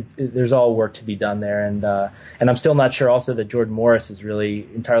 there's all work to be done there. And I'm still not sure also that Jordan Morris is really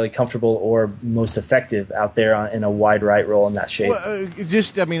entirely comfortable or most effective out there in a wide right role in that shape. Well,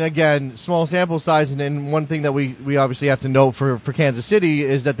 again, small sample size, and then one thing that we obviously have to note for Kansas City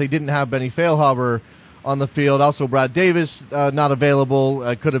is that they didn't have Benny Feilhaber on the field. Also, Brad Davis not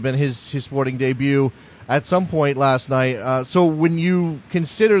available. Could have been his sporting debut at some point last night. So when you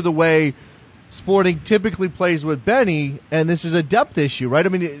consider the way Sporting typically plays with Benny, and this is a depth issue, right? I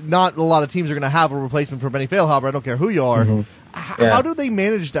mean, not a lot of teams are going to have a replacement for Benny Feilhaber. I don't care who you are. Mm-hmm. How do they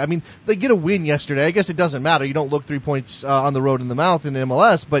manage that? I mean, they get a win yesterday. I guess it doesn't matter. You don't look 3 points on the road in the mouth in the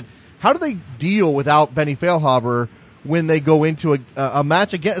MLS, but how do they deal without Benny Feilhaber when they go into a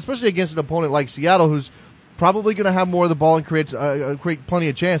match, again, especially against an opponent like Seattle, who's probably going to have more of the ball and create plenty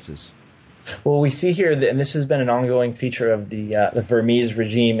of chances? Well, we see here, and this has been an ongoing feature of the Vermees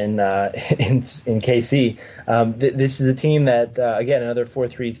regime in KC. This is a team that, again, another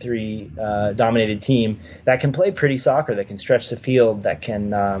 4-3-3 dominated team that can play pretty soccer, that can stretch the field, that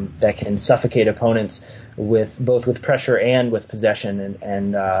can suffocate opponents both with pressure and with possession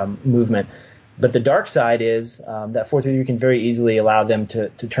and movement. But the dark side is that 4-3-3 can very easily allow them to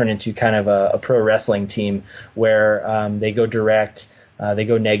turn into kind of a pro wrestling team where they go direct. They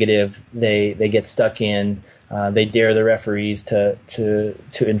go negative. They get stuck in. They dare the referees to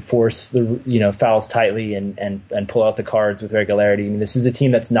enforce the fouls tightly and pull out the cards with regularity. I mean, this is a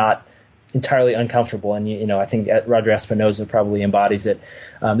team that's not entirely uncomfortable, and I think Roger Espinoza probably embodies it.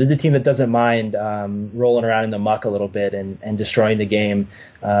 This is a team that doesn't mind rolling around in the muck a little bit and destroying the game.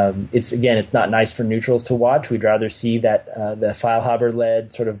 It's not nice for neutrals to watch. We'd rather see that the Feilhaber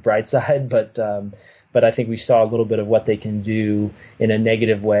led sort of bright side, but I think we saw a little bit of what they can do in a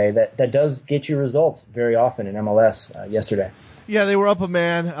negative way that does get you results very often in MLS yesterday. Yeah, they were up a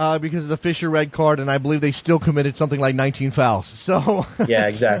man because of the Fisher red card, and I believe they still committed something like 19 fouls. So yeah,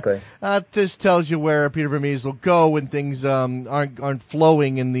 exactly. This tells you where Peter Vermees will go when things aren't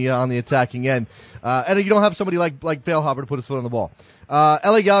flowing on the attacking end, and you don't have somebody like Feilhaber to put his foot on the ball.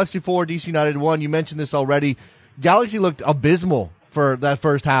 LA Galaxy 4, DC United 1. You mentioned this already. Galaxy looked abysmal for that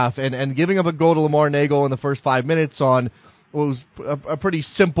first half, and giving up a goal to Lamar Nagel in the first 5 minutes on what was a pretty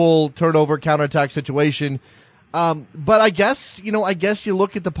simple turnover counterattack situation. But I guess you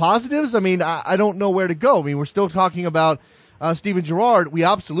look at the positives. I mean, I don't know where to go. I mean, we're still talking about Steven Gerrard. We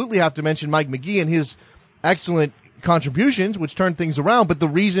absolutely have to mention Mike Magee and his excellent contributions, which turned things around. But the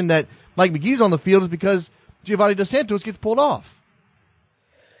reason that Mike Magee's on the field is because Giovanni Dos Santos gets pulled off.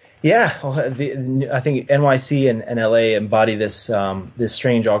 Yeah, well, I think NYC and LA embody this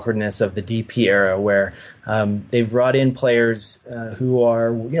strange awkwardness of the DP era, where they've brought in players who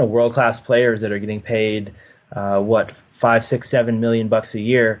are world class players that are getting paid $5, $6, $7 million a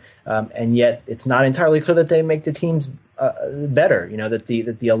year, and yet it's not entirely clear that they make the teams better. That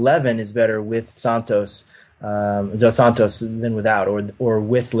the 11 is better with Dos Santos than without, or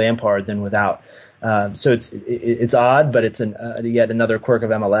with Lampard than without. So it's odd, but it's yet another quirk of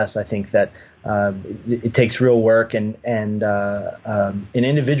MLS. I think that it takes real work and an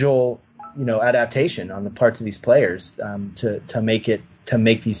individual adaptation on the parts of these players to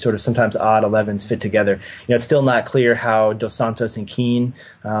make these sort of sometimes odd 11s fit together. It's still not clear how Dos Santos and Keane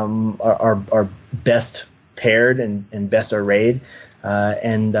are best paired and best arrayed.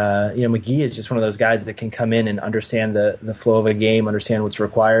 Magee is just one of those guys that can come in and understand the flow of a game, understand what's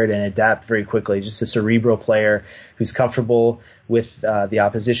required, and adapt very quickly. Just a cerebral player who's comfortable with the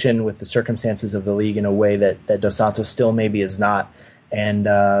opposition, with the circumstances of the league in a way that Dos Santos still maybe is not. And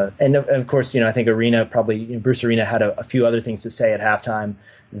of course, I think Bruce Arena had a few other things to say at halftime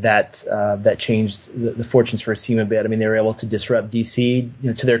that changed the fortunes for his team a bit. I mean, they were able to disrupt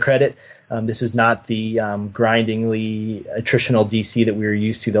DC, to their credit. This is not the grindingly attritional DC that we were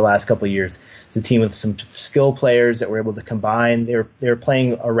used to the last couple of years. It's a team with some skill players that were able to combine. They were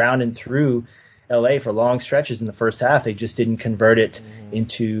playing around and through LA for long stretches in the first half. They just didn't convert it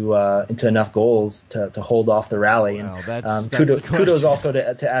into enough goals to hold off the rally. Wow, and kudos also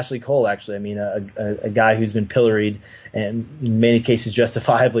to Ashley Cole, actually. I mean, a guy who's been pilloried and in many cases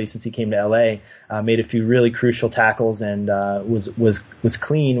justifiably since he came to LA, made a few really crucial tackles and was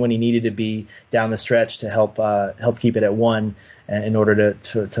clean when he needed to be down the stretch to help keep it at 1. In order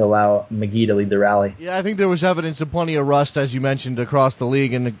to allow Magee to lead the rally. Yeah, I think there was evidence of plenty of rust, as you mentioned, across the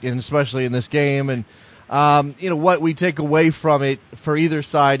league, and especially in this game. And what we take away from it for either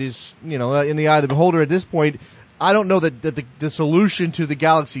side is, in the eye of the beholder at this point. I don't know that the solution to the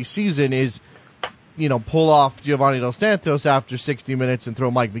Galaxy season is pull off Giovanni Dos Santos after 60 minutes and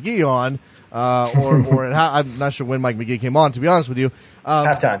throw Mike McGee on, I'm not sure when Mike McGee came on, to be honest with you.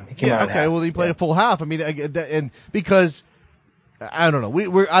 Halftime. He came on okay. half. Well, he played a full half. I mean, and because I don't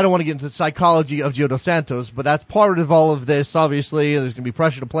know, I don't want to get into the psychology of Gio Dos Santos, but that's part of all of this. Obviously, there's going to be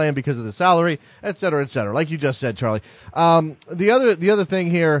pressure to play him because of the salary, et cetera, like you just said, Charlie. The other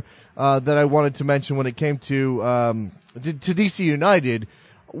thing here that I wanted to mention when it came to DC United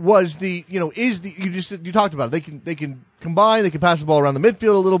was you talked about it. They can combine, they can pass the ball around the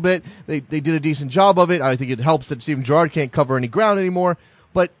midfield a little bit. They did a decent job of it. I think it helps that Steven Gerrard can't cover any ground anymore,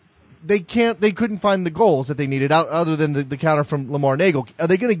 but they couldn't find the goals that they needed other than the counter from Lamar Nagel. Are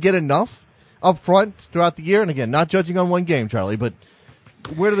they going to get enough up front throughout the year? And again, not judging on one game, Charlie, but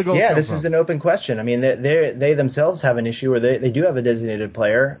where do the goals come from? This is an open question. I mean, they themselves have an issue where they do have a designated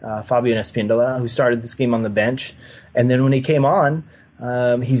player, Fabian Espindola, who started this game on the bench. And then when he came on,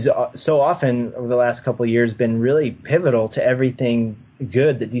 he's so often over the last couple of years been really pivotal to everything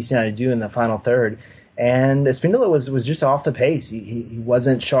good that DC United do in the final third. And Espindola was just off the pace. He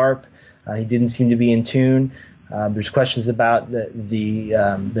wasn't sharp. He didn't seem to be in tune. There's questions about the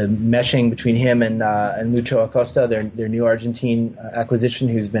meshing between him and Lucho Acosta, their new Argentine acquisition,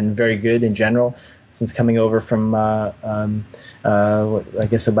 who's been very good in general since coming over from I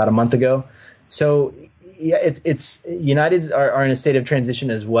guess about a month ago. So yeah, it's United are in a state of transition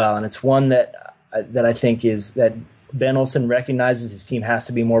as well, and it's one that I think is that Ben Olsen recognizes his team has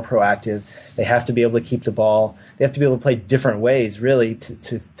to be more proactive. They have to be able to keep the ball. They have to be able to play different ways, really,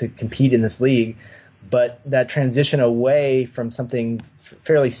 to compete in this league. But that transition away from something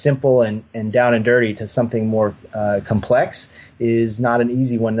fairly simple and down and dirty to something more complex is not an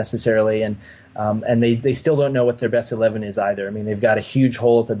easy one necessarily. And they still don't know what their best 11 is either. I mean, they've got a huge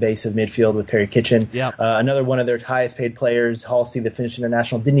hole at the base of midfield with Perry Kitchen. Yep. Another one of their highest paid players, Halsey, the Finnish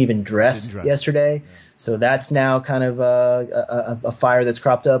international, didn't even dress yesterday. So that's now kind of a fire that's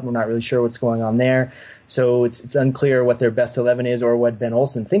cropped up. We're not really sure what's going on there. So it's unclear what their best 11 is or what Ben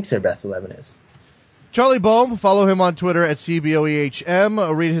Olsen thinks their best 11 is. Charlie Boehm, follow him on Twitter at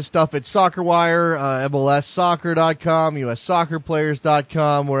CBOEHM. Read his stuff at SoccerWire, MLSsoccer.com,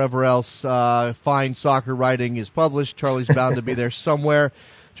 USSoccerPlayers.com, wherever else fine soccer writing is published. Charlie's bound to be there somewhere.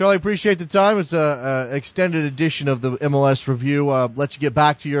 Charlie, appreciate the time. It's an extended edition of the MLS Review. Let you get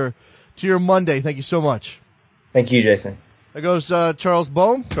back to your Monday. Thank you so much. Thank you, Jason. There goes Charlie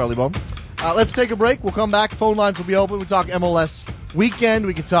Boehm. Let's take a break. We'll come back. Phone lines will be open. We talk MLS weekend.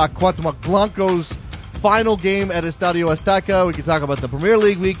 We can talk Cuauhtémoc Blanco's final game at Estadio Azteca. We can talk about the Premier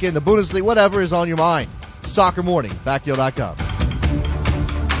League weekend, the Bundesliga, whatever is on your mind. Soccer Morning, Backheel.com.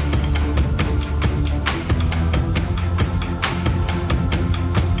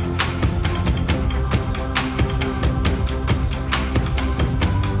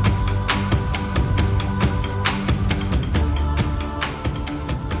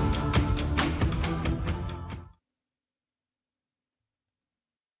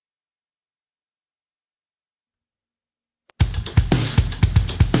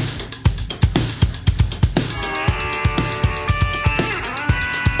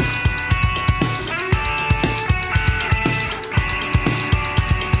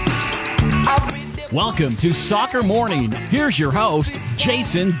 Welcome to Soccer Morning. Here's your host,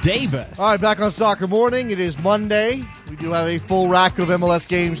 Jason Davis. All right, back on Soccer Morning. It is Monday. We do have a full rack of MLS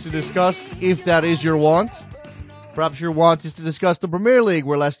games to discuss, if that is your want. Perhaps your want is to discuss the Premier League,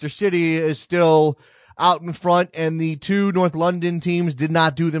 where Leicester City is still out in front, and the two North London teams did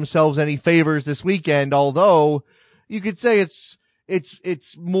not do themselves any favors this weekend, although you could say it's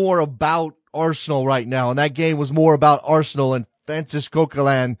more about Arsenal right now, and that game was more about Arsenal and Francis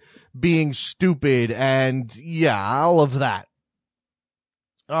Coquelin being stupid and all of that.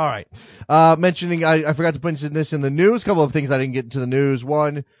 All right. Mentioning, I forgot to mention this in the news. A couple of things I didn't get into the news.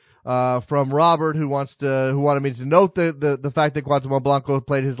 One, from Robert who wanted me to note the fact that Cuauhtémoc Blanco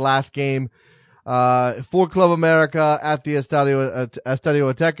played his last game, for Club America at the Estadio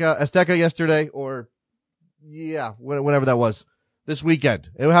Azteca yesterday, or whenever that was. This weekend.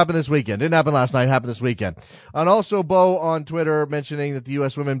 It happened this weekend. Didn't happen last night. It happened this weekend. And also Bo on Twitter mentioning that the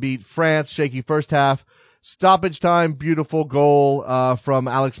U.S. women beat France. Shaky first half. Stoppage time. Beautiful goal from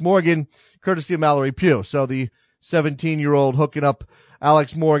Alex Morgan, courtesy of Mallory Pugh. So the 17-year-old hooking up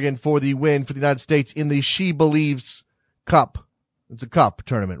Alex Morgan for the win for the United States in the She Believes Cup. It's a cup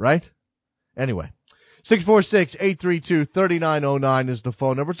tournament, right? Anyway. 646-832-3909 is the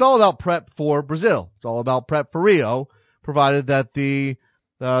phone number. It's all about prep for Brazil. It's all about prep for Rio, provided that the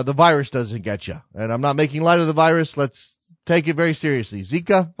virus doesn't get you. And I'm not making light of the virus. Let's take it very seriously.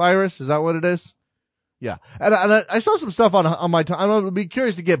 Zika virus, is that what it is? Yeah. And I saw some stuff on my time. I'd be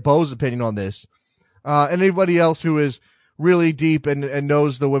curious to get Bo's opinion on this. Anybody else who is really deep and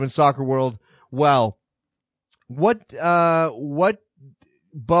knows the women's soccer world well. What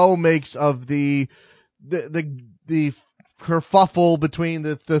Bo makes of the kerfuffle between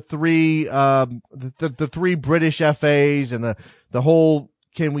the three British FAs and the whole,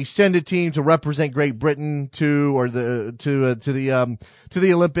 can we send a team to represent Great Britain to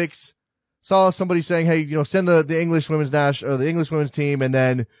the Olympics? Saw somebody saying, hey, send the English women's the English women's team and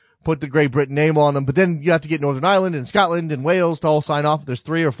then put the Great Britain name on them. But then you have to get Northern Ireland and Scotland and Wales to all sign off. There's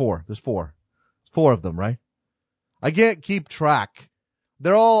 3 or 4. There's 4. 4 of them, right? I can't keep track.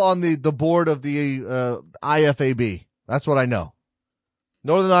 They're all on the board of the IFAB. That's what I know.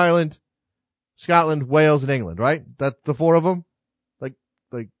 Northern Ireland, Scotland, Wales, and England, right? That's the 4 of them? Like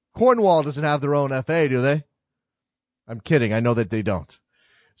Cornwall doesn't have their own FA, do they? I'm kidding. I know that they don't.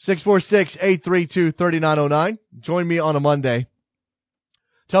 646-832-3909. Join me on a Monday.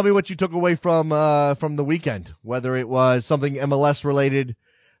 Tell me what you took away from the weekend, whether it was something MLS related,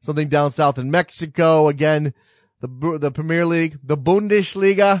 something down south in Mexico. Again, the Premier League, the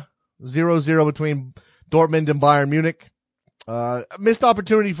Bundesliga, 0-0 between Dortmund and Bayern Munich. Missed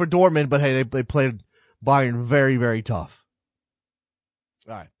opportunity for Dortmund, but hey, they played Bayern very, very tough.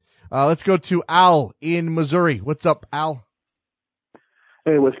 All right. Let's go to Al in Missouri. What's up, Al?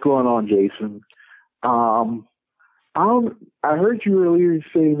 Hey, what's going on, Jason? I heard you earlier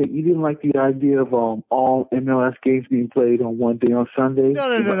saying that you didn't like the idea of all MLS games being played on one day on Sunday.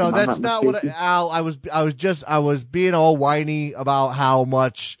 No. That's not what Al. I was being all whiny about how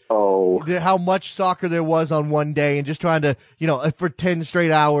much soccer there was on one day and just trying to, for 10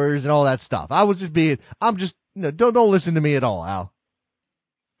 straight hours and all that stuff. Don't listen to me at all, Al.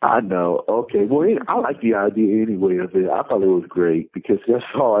 I know. Okay. Well, I like the idea anyway of it. I thought it was great because that's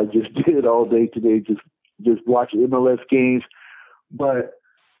all I just did all day today, just watch MLS games. But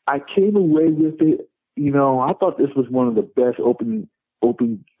I came away with it. I thought this was one of the best open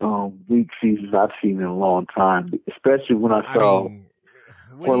week seasons I've seen in a long time, especially when I saw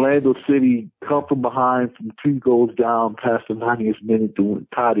Orlando City come from behind from 2 goals down past the 90th minute to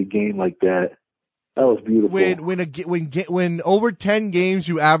tie the game like that. That was beautiful. When over 10 games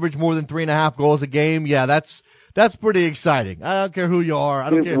you average more than 3.5 goals a game, yeah, that's pretty exciting. I don't care who you are. I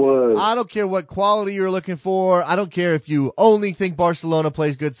don't care what quality you're looking for. I don't care if you only think Barcelona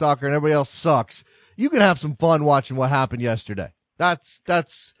plays good soccer and everybody else sucks. You can have some fun watching what happened yesterday. That's.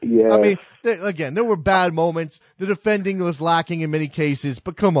 Yeah. I mean, again, there were bad moments. The defending was lacking in many cases,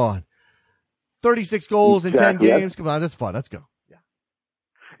 but come on, 36 goals in 10 games. Come on, that's fun. Let's go.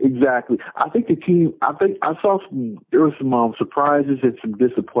 Exactly. I think I saw there were some surprises and some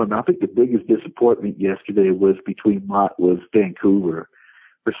disappointment. I think the biggest disappointment yesterday was Vancouver.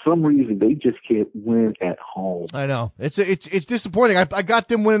 For some reason, they just can't win at home. I know. It's disappointing. I got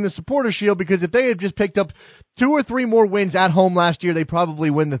them winning the Supporter Shield because if they had just picked up 2 or 3 more wins at home last year, they probably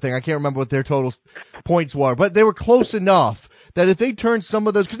win the thing. I can't remember what their total points were, but they were close enough that if they turned some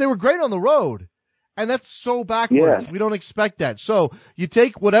of those, because they were great on the road. And that's so backwards. Yeah. We don't expect that. So you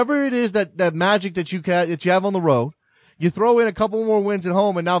take whatever it is that magic that you have on the road, you throw in a couple more wins at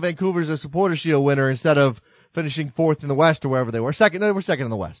home, and now Vancouver's a Supporter Shield winner instead of finishing 4th in the West or wherever they were. They were second in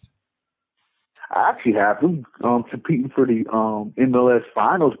the West. I actually have them competing for the MLS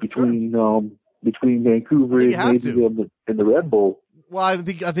finals between Vancouver and the Red Bull. Well, I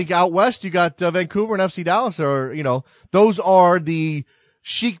think out west you got Vancouver and FC Dallas, or those are the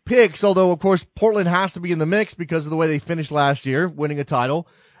chic picks, although, of course, Portland has to be in the mix because of the way they finished last year, winning a title,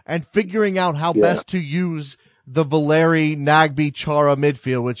 and figuring out how best to use the Valeri, Nagbe, Chara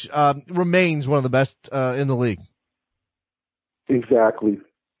midfield, which remains one of the best in the league. Exactly.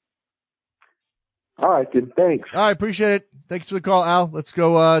 All right, then. Thanks. All right, appreciate it. Thanks for the call, Al. Let's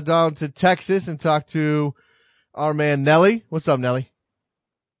go down to Texas and talk to our man, Nelly. What's up, Nelly?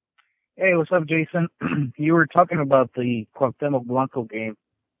 Hey, what's up, Jason? You were talking about the Cuauhtemoc Blanco game,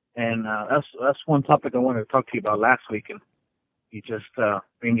 and that's one topic I wanted to talk to you about last week, and you just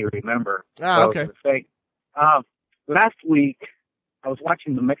made me remember. Okay. Last week, I was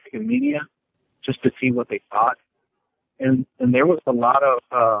watching the Mexican media just to see what they thought, and there was a lot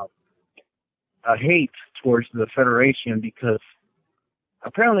of hate towards the Federation because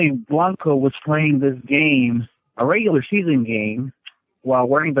apparently Blanco was playing this game, a regular season game, while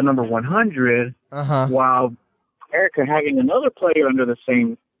wearing the number 100, while America having another player under the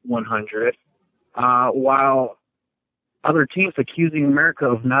same 100, while other teams accusing America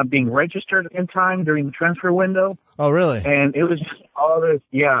of not being registered in time during the transfer window. Oh, really? And it was just all this,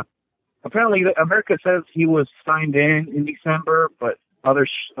 yeah. Apparently, America says he was signed in December, but other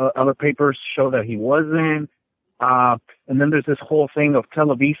papers show that he wasn't. And then there's this whole thing of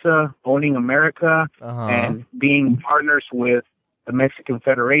Televisa owning America and being partners with the Mexican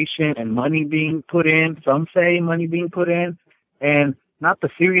Federation and money being put in. Some say money being put in, and not the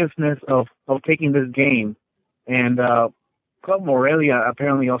seriousness of taking this game. And Club Morelia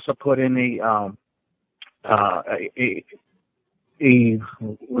apparently also put in what's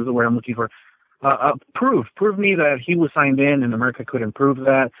the word I'm looking for? Prove me that he was signed in and America couldn't prove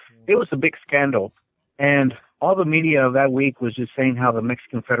that. It was a big scandal. And all the media of that week was just saying how the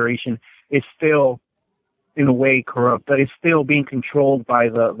Mexican Federation is still, in a way, corrupt, that it's still being controlled by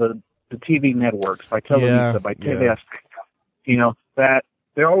the TV networks, by Televisa, by TV Azteca. You know, that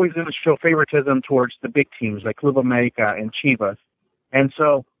they're always going to show favoritism towards the big teams like Club America and Chivas. And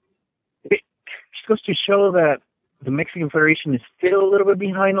so it just goes to show that the Mexican Federation is still a little bit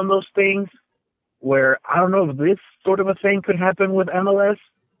behind on those things, where I don't know if this sort of a thing could happen with MLS.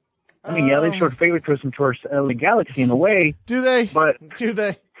 I mean, they showed favoritism towards LA Galaxy in a way. Do they? Do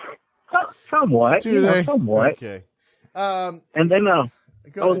they? Somewhat. Somewhat. Okay. And then I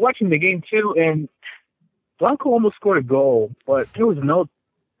was watching the game too, and Blanco almost scored a goal, but there was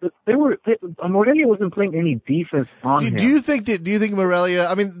Morelia wasn't playing any defense on him. Do you think Morelia?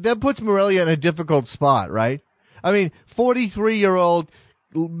 I mean, that puts Morelia in a difficult spot, right? I mean, 43-year-old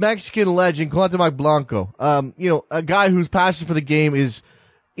Mexican legend Cuauhtemoc Blanco. A guy whose passion for the game is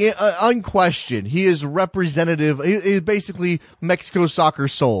unquestioned. He is representative. He is basically Mexico's soccer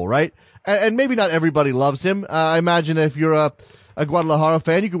soul, right? And maybe not everybody loves him. I imagine if you're a Guadalajara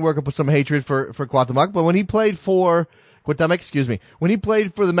fan, you can work up with some hatred for Cuauhtemoc. But when he played for when he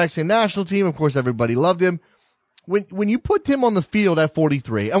played for the Mexican national team, of course, everybody loved him. When you put him on the field at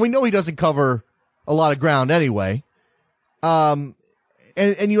 43, and we know he doesn't cover a lot of ground anyway, and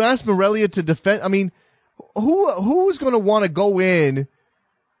you ask Morelia to defend. I mean, who's going to want to go in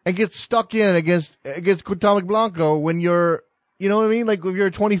and get stuck in against Cuauhtemoc Blanco when you're, you know what I mean? Like, if you're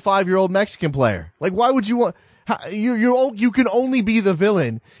a 25-year-old Mexican player, like, why would you want? You can only be the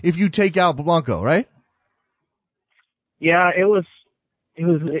villain if you take out Blanco, right? Yeah, it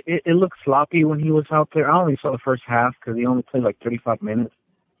looked sloppy when he was out there. I only saw the first half because he only played like 35 minutes.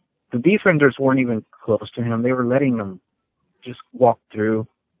 The defenders weren't even close to him. They were letting him just walk through.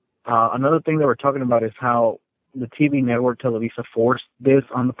 Another thing that we're talking about is how the TV network Televisa forced this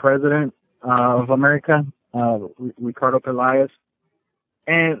on the president of America, Ricardo Peláez.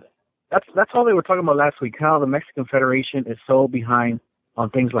 And that's all they were talking about last week, how the Mexican Federation is so behind on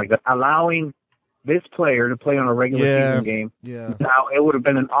things like that, allowing this player to play on a regular season game. Yeah. Now, it would have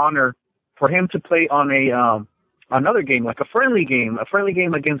been an honor for him to play on another game, like a friendly game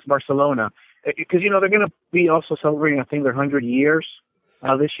against Barcelona. Because, they're going to be also celebrating, I think, their 100 years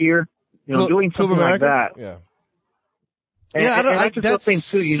this year. Doing something like that. Yeah. And I just think,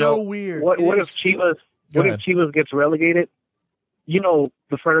 too, so weird. What if Chivas gets relegated?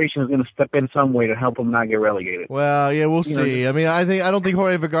 The Federation is going to step in some way to help them not get relegated. Well, yeah, we'll see. I mean, I don't think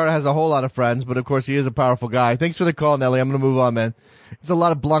Jorge Vergara has a whole lot of friends, but of course he is a powerful guy. Thanks for the call, Nelly. I'm going to move on, man. It's a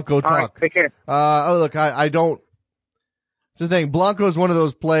lot of Blanco talk. All right, take care. Look, I don't. It's the thing. Blanco is one of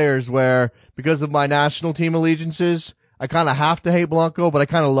those players where, because of my national team allegiances, I kind of have to hate Blanco, but I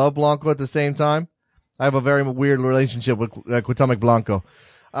kind of love Blanco at the same time. I have a very weird relationship with Cuauhtemoc Blanco.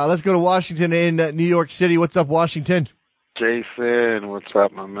 Let's go to Washington in New York City. What's up, Washington? Jason, what's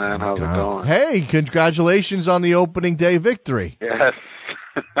up, my man? How's it going? Hey, congratulations on the opening day victory. Yes.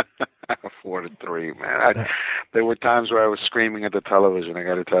 4-3, man. There were times where I was screaming at the television, I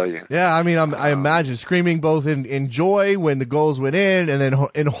got to tell you. Yeah, I mean, I imagine screaming both in joy when the goals went in and then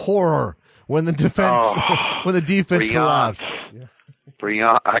in horror when the defense collapsed. Yeah.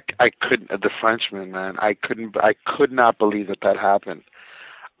 Brian, I couldn't, the Frenchman, man, I could not believe that happened.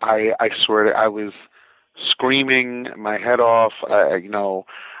 I swear I was screaming my head off. I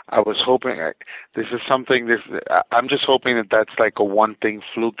was hoping I'm just hoping that's like a one thing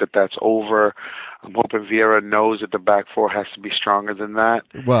fluke, that's over. I'm hoping Vieira knows that the back four has to be stronger than that.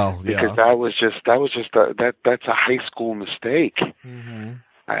 Well, yeah. Because that's a high school mistake. Mm-hmm.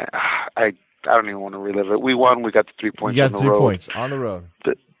 I don't even want to relive it. We won. We got the 3 points on the road. You got 3 points on the road.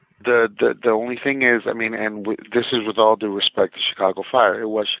 The only thing is, I mean, this is with all due respect to Chicago Fire. It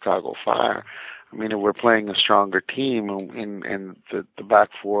was Chicago Fire. I mean, if we're playing a stronger team and the back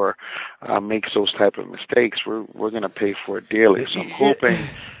four makes those type of mistakes, we're going to pay for it dearly. So I'm hoping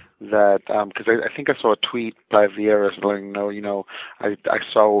that, because I think I saw a tweet by Vieira letting know, I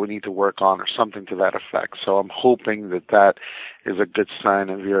saw what we need to work on or something to that effect. So I'm hoping that is a good sign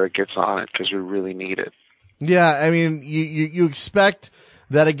and Vieira gets on it because we really need it. Yeah, I mean, you expect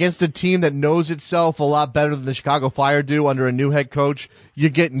that against a team that knows itself a lot better than the Chicago Fire do under a new head coach, you're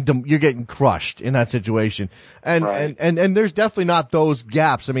getting crushed in that situation. And, right. and there's definitely not those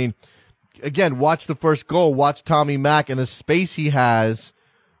gaps. I mean, again, watch the first goal, watch Tommy Mack and the space he has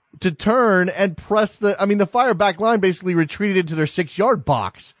to turn and press the Fire back line basically retreated into their 6-yard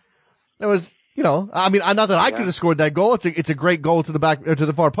box. It was, not that I could have scored that goal. It's a great goal to the back, to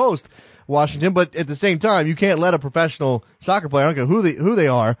the far post, Washington, but at the same time, you can't let a professional soccer player, I don't care who they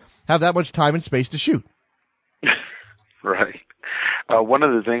are, have that much time and space to shoot. Right. One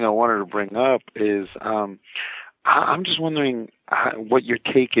other thing I wanted to bring up is, I'm just wondering what your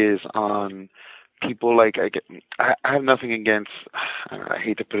take is on people like, I have nothing against, I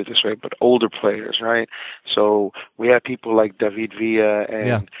hate to put it this way, but older players, right? So we have people like David Villa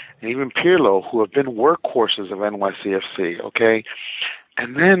and even Pirlo who have been workhorses of NYCFC, okay?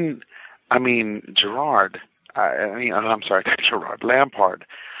 And then, Gerard, I'm sorry, not Gerard, Lampard.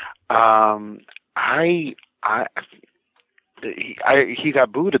 He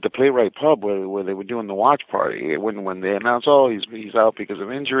got booed at the Playwright Pub where they were doing the watch party when they announced, he's out because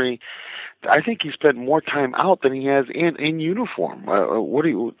of injury. I think he spent more time out than he has in uniform.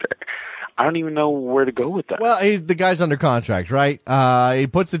 I don't even know where to go with that. Well, the guy's under contract, right? He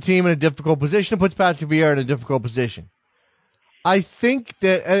puts the team in a difficult position, puts Patrick Vieira in a difficult position. I think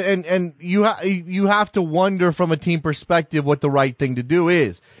that, and you have to wonder from a team perspective what the right thing to do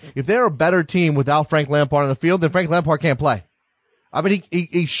is. If they're a better team without Frank Lampard on the field, then Frank Lampard can't play.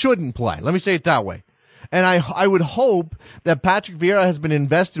 He shouldn't play. Let me say it that way. And I would hope that Patrick Vieira has been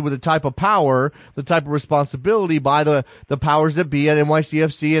invested with the type of power, the type of responsibility by the powers that be at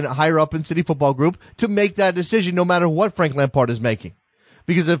NYCFC and higher up in City Football Group to make that decision no matter what Frank Lampard is making.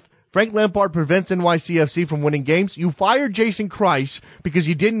 Because if Frank Lampard prevents NYCFC from winning games, you fire Jason Kreis because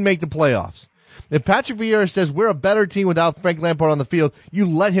you didn't make the playoffs. If Patrick Vieira says we're a better team without Frank Lampard on the field, you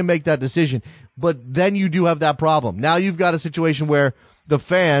let him make that decision. But then you do have that problem. Now you've got a situation where the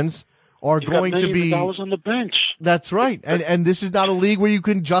fans are going to be $1 on the bench. That's right. And this is not a league where you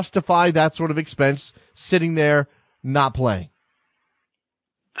can justify that sort of expense sitting there not playing.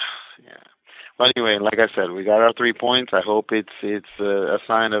 Yeah. Well, anyway, like I said, we got our 3 points. I hope it's a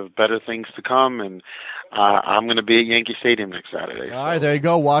sign of better things to come, and I'm going to be at Yankee Stadium next Saturday. All right, there you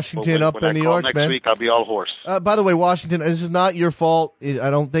go. Washington up in New York, next man. Next week, I'll be all horse. By the way, Washington, this is not your fault. I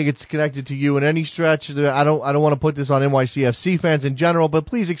don't think it's connected to you in any stretch. I don't want to put this on NYCFC fans in general, but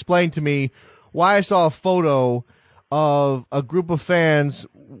please explain to me why I saw a photo of a group of fans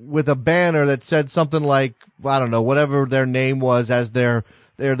with a banner that said something like, I don't know, whatever their name was as their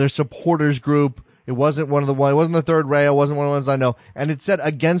supporters group. It wasn't it wasn't the third rail, it wasn't one of the ones I know, and it said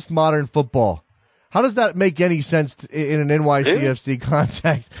against modern football. How does that make any sense in an NYCFC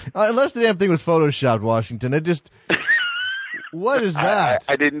context? Unless the damn thing was photoshopped, Washington. It just, what is that?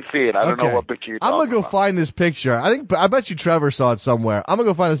 I didn't see it. I don't know what picture you're talking about. I'm going to go find this picture. I bet you Trevor saw it somewhere. I'm going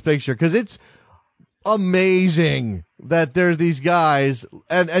to go find this picture because it's amazing that there's these guys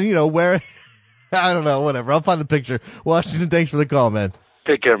and where, I don't know, whatever. I'll find the picture. Washington, thanks for the call, man.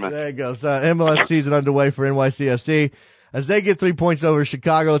 Take care, man. There it goes. MLS season underway for NYCFC. As they get 3 points over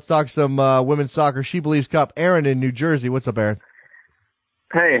Chicago, let's talk some women's soccer. She Believes Cup. Aaron in New Jersey. What's up, Aaron?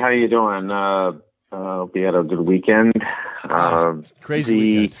 Hey, how you doing? Hope you had a good weekend. Crazy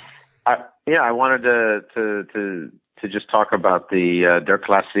weekend. I wanted to just talk about the Der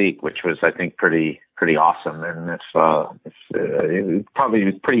Klassik, which was, I think, pretty awesome. And it's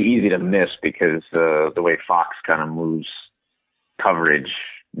probably pretty easy to miss because the way Fox kind of moves coverage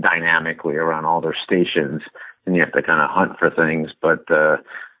dynamically around all their stations, and you have to kind of hunt for things. But it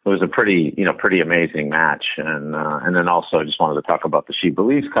was a pretty amazing match. And then also I just wanted to talk about the She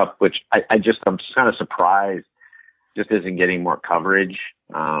Believes Cup, which I'm just kind of surprised just isn't getting more coverage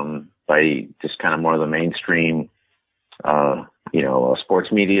by just kind of more of the mainstream,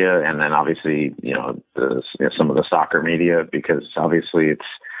 sports media, and then obviously, some of the soccer media, because obviously it's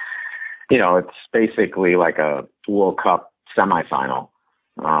basically like a World Cup semifinal,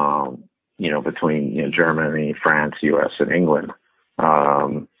 between, Germany, France, US, and England.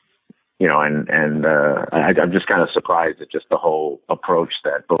 I'm just kind of surprised at just the whole approach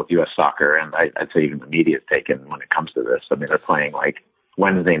that both US soccer and I'd say even the media has taken when it comes to this. I mean, they're playing like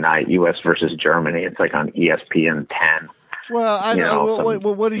Wednesday night, US versus Germany. It's like on ESPN 10. Well,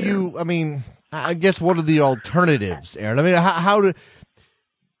 what do you, I mean, I guess what are the alternatives, Aaron? I mean,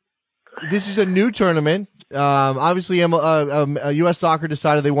 this is a new tournament. Obviously, U.S. Soccer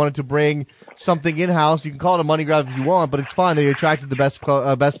decided they wanted to bring something in-house. You can call it a money grab if you want, but it's fine. They attracted the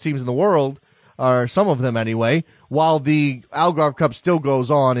best teams in the world, or some of them anyway, while the Algarve Cup still goes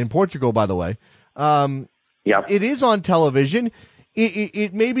on in Portugal, by the way. Yep. It is on television.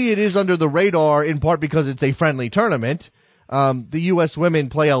 maybe it is under the radar in part because it's a friendly tournament. The U.S. women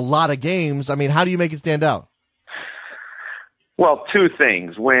play a lot of games. I mean, how do you make it stand out? Well, two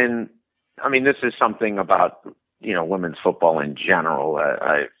things. This is something about, women's football in general.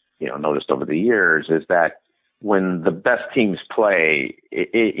 I've, noticed over the years is that when the best teams play,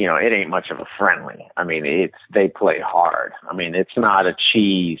 it ain't much of a friendly. They play hard. It's not a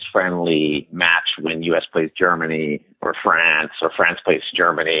cheese-friendly match when U.S. plays Germany or France plays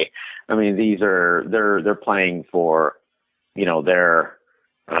Germany. They're playing for, their,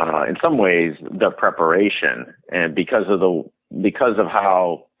 in some ways, their preparation. And because of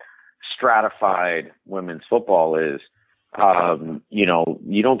how stratified women's football is, you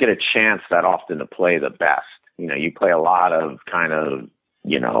don't get a chance that often to play the best. You play a lot of kind of,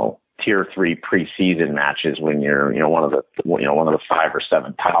 tier 3 preseason matches when you're, one of the 5 or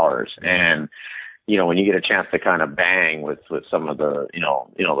 7 powers. And, when you get a chance to kind of bang with some of the,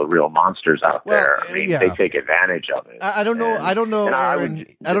 the real monsters out there, they take advantage of it. I don't know, Aaron,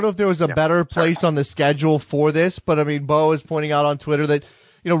 I don't know if there was a better place on the schedule for this, but Bo is pointing out on Twitter that,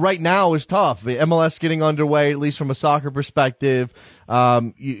 right now is tough. MLS getting underway, at least from a soccer perspective.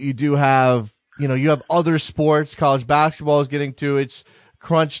 You do have, you have other sports. College basketball is getting to its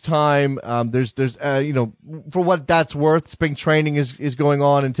crunch time. There's for what that's worth, spring training is going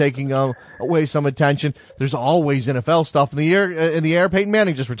on and taking away some attention. There's always NFL stuff in the air. Peyton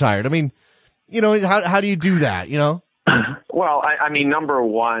Manning just retired. How do you do that? Well, number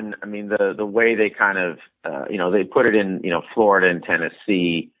one, the way they kind of, they put it in, Florida and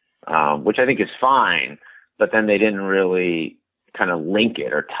Tennessee, which I think is fine, but then they didn't really kind of link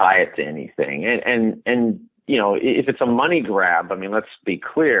it or tie it to anything. And if it's a money grab, let's be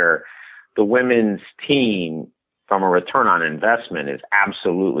clear, the women's team from a return on investment is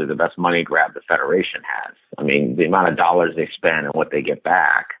absolutely the best money grab the federation has. The amount of dollars they spend and what they get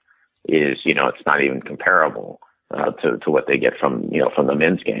back is, it's not even comparable to what they get from the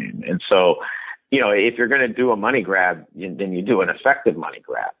men's game. And so, if you're going to do a money grab, then you do an effective money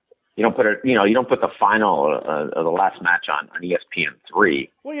grab. You don't put the final of the last match on ESPN3.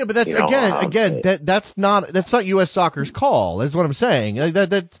 Well, yeah, but that's that's not U.S. Soccer's call. That's what I'm saying.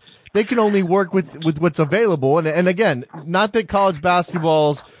 That they can only work with what's available. And again, not that college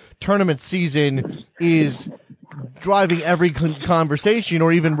basketball's tournament season is driving every conversation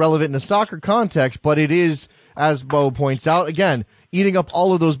or even relevant in a soccer context, but it is, as Bo points out, again, eating up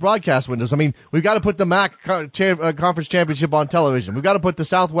all of those broadcast windows. We've got to put the MAC Conference Championship on television. We've got to put the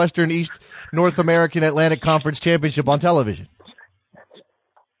Southwestern East North American Atlantic Conference Championship on television.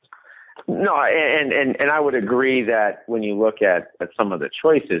 No, and I would agree that when you look at some of the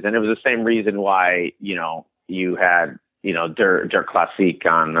choices, and it was the same reason why, you had, Der Classique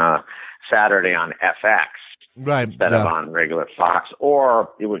on Saturday on FX. Right. Instead of on regular Fox, or,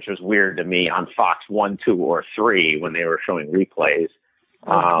 which was weird to me, on Fox 1, 2, or 3 when they were showing replays.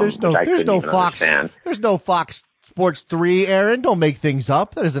 There's no Fox. Understand. There's no Fox Sports 3, Aaron. Don't make things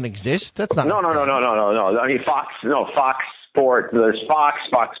up. That doesn't exist. That's not. No. Fox Sports. There's Fox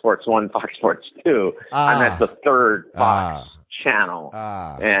Sports 1, Fox Sports 2, and that's the third Fox channel.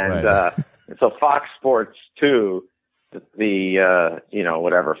 Right. So Fox Sports 2. The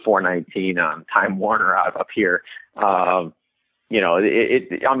 419 on Time Warner up here. My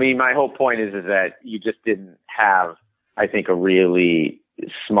whole point is that you just didn't have, I think, a really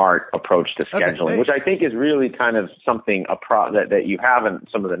smart approach to scheduling, which I think is really kind of something that you have in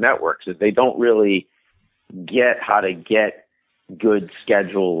some of the networks, is they don't really get how to get good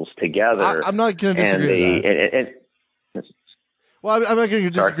schedules together. I'm not going to disagree with that. Well, I'm not going to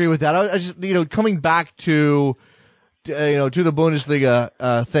disagree with that. I just, coming back to the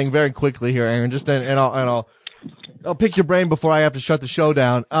Bundesliga thing very quickly here, Aaron. I'll pick your brain before I have to shut the show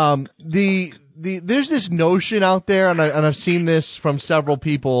down. There's this notion out there, and I've seen this from several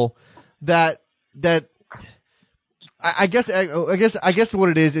people that I guess what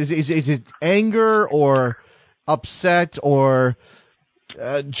it is it anger or upset or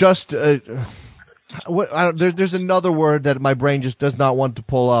just there's another word that my brain just does not want to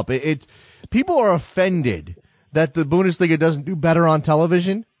pull up. People are offended that the Bundesliga doesn't do better on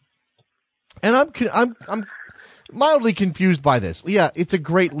television, and I'm mildly confused by this. Yeah, it's a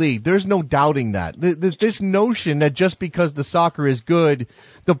great league. There's no doubting that. This notion that just because the soccer is good,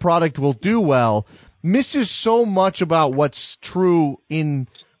 the product will do well, misses so much about what's true in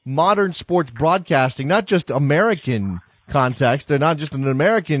modern sports broadcasting, not just American context, or not just in an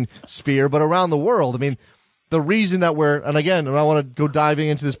American sphere, but around the world. The reason that and I want to go diving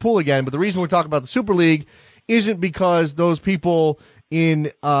into this pool again, but the reason we're talking about the Super League isn't because those people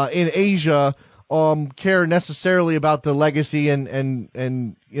in Asia care necessarily about the legacy and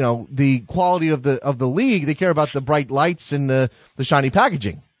you know the quality of the league. They care about the bright lights and the shiny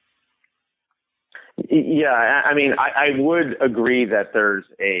packaging. Yeah, I mean, I would agree that there's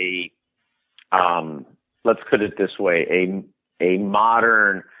a let's put it this way, a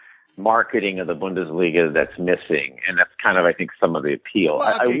modern marketing of the Bundesliga that's missing, and that's kind of, I think, some of the appeal.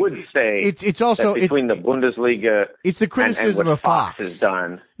 Well, okay, I would say it's also between the Bundesliga, it's the criticism and what of Fox has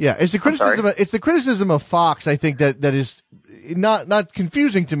done. Yeah, it's the criticism. It's the criticism of Fox. I think that is not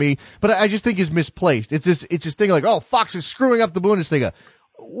confusing to me, but I just think is misplaced. It's this thing like, oh, Fox is screwing up the Bundesliga.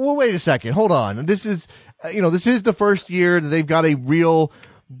 Well, wait a second, hold on. This is this is the first year that they've got a real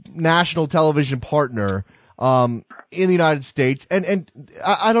national television partner in the United States, and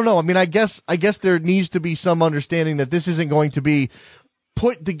I don't know. I mean, I guess there needs to be some understanding that this isn't going to be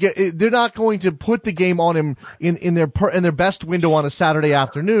they're not going to put the game on him in their best window on a Saturday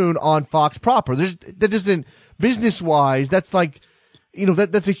afternoon on Fox proper. That isn't business wise. That's like,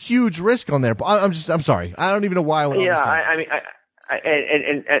 that's a huge risk on there. I'm sorry. I don't even know why I went on this time.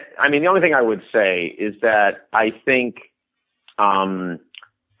 I mean, the only thing I would say is that I think,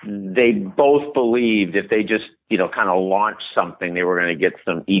 they both believed if they just, kind of launched something, they were going to get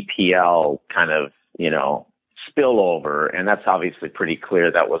some EPL kind of, spillover. And that's obviously pretty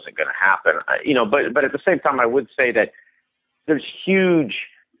clear that wasn't going to happen. But at the same time, I would say that there's huge,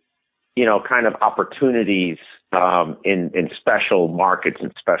 kind of opportunities, in special markets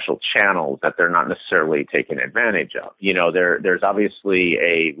and special channels that they're not necessarily taking advantage of. There's obviously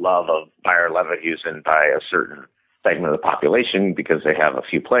a love of Bayer Leverkusen by a certain segment of the population because they have a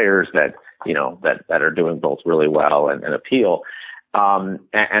few players that are doing both really well and appeal.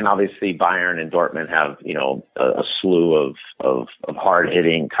 And obviously Bayern and Dortmund have, a slew of hard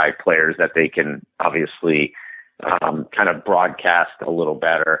hitting type players that they can obviously, kind of broadcast a little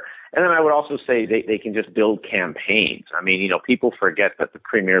better. And then I would also say they can just build campaigns. I mean, people forget that the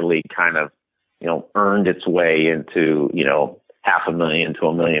Premier League kind of, earned its way into, 500,000 to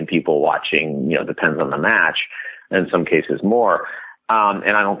 1 million people watching, depends on the match, in some cases more.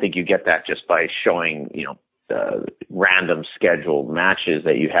 And I don't think you get that just by showing, random scheduled matches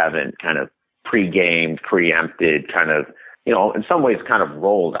that you haven't kind of pre-gamed, preempted, kind of, in some ways kind of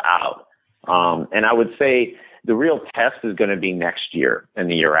rolled out. And I would say the real test is going to be next year and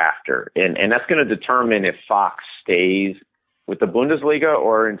the year after. And that's going to determine if Fox stays with the Bundesliga,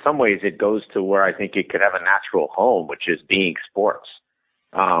 or in some ways it goes to where I think it could have a natural home, which is being sports.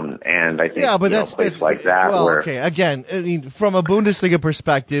 And I think, that's place like that. Well, where, okay. Again, I mean, from a Bundesliga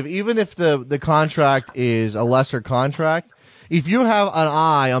perspective, even if the contract is a lesser contract, if you have an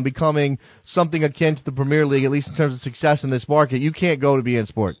eye on becoming something akin to the Premier League, at least in terms of success in this market, you can't go to beIN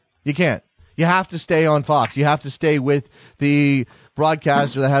Sport. You can't. You have to stay on Fox. You have to stay with the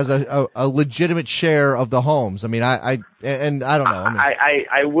broadcaster that has a legitimate share of the homes. I mean, I don't know.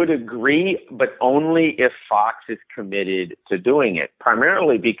 I would agree, but only if Fox is committed to doing it,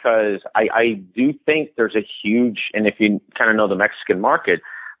 primarily because I do think there's a huge, and if you kind of know the Mexican market,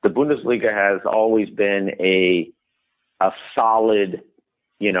 the Bundesliga has always been a solid,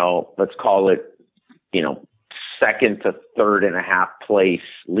 let's call it, second to third and a half place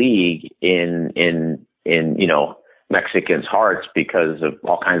league in Mexicans' hearts because of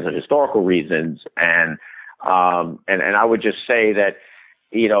all kinds of historical reasons. And I would just say that,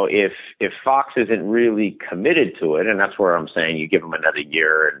 if Fox isn't really committed to it, and that's where I'm saying you give them another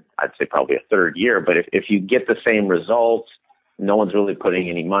year, and I'd say probably a third year, but if you get the same results, no one's really putting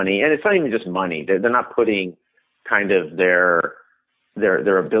any money, and it's not even just money. They're not putting kind of their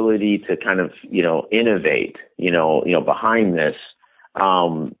ability to kind of, innovate, behind this,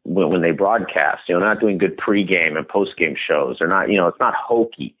 when they broadcast, they're not doing good pregame and postgame shows. They're not, it's not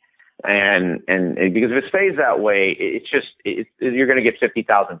hokey. And because if it stays that way, you're going to get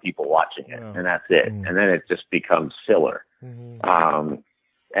 50,000 people watching it, and that's it. Mm-hmm. And then it just becomes filler. Mm-hmm.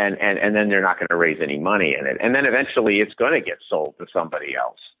 And then they're not going to raise any money in it. And then eventually it's going to get sold to somebody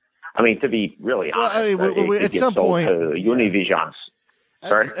else. I mean, to be really honest, at some point, Univision's.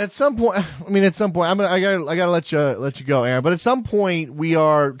 Sorry? At some point, I gotta let you go, Aaron. But at some point, we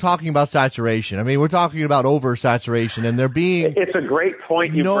are talking about saturation. I mean, we're talking about oversaturation, and there being it's a great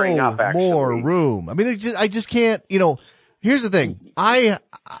point you bring up. Actually, more room. I mean, I just can't. Here's the thing. I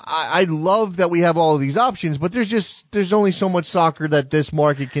love that we have all of these options, but there's only so much soccer that this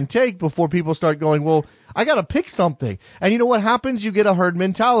market can take before people start going, well, I got to pick something. And you know what happens? You get a herd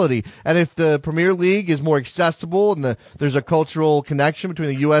mentality. And if the Premier League is more accessible and there's a cultural connection between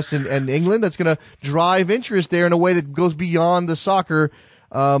the U.S. and England, that's going to drive interest there in a way that goes beyond the soccer,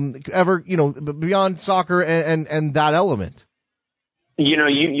 beyond soccer and that element.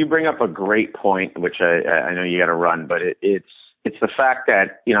 You bring up a great point, which I know you got to run, but it's the fact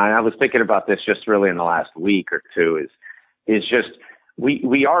that, and I was thinking about this just really in the last week or two is just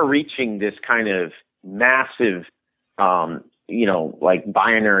we are reaching this kind of massive, like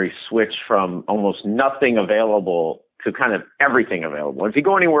binary switch from almost nothing available to kind of everything available. If you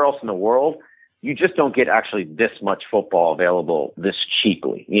go anywhere else in the world, you just don't get actually this much football available this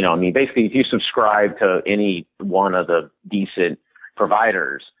cheaply. Basically, if you subscribe to any one of the decent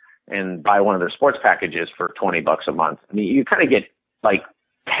providers and buy one of their sports packages for $20 a month, you kind of get like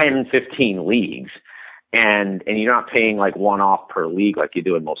 10, 15 leagues, and you're not paying like one-off per league like you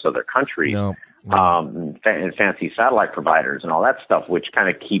do in most other countries. No. And fancy satellite providers and all that stuff, which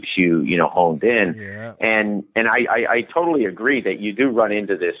kind of keeps you, honed in. Yeah. And I totally agree that you do run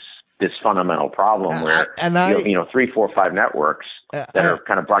into this fundamental problem where 3, 4, 5 networks that are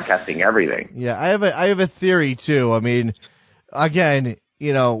kind of broadcasting everything. Yeah, I have a theory too. Again,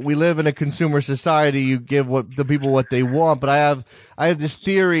 we live in a consumer society. You give the people what they want, but I have this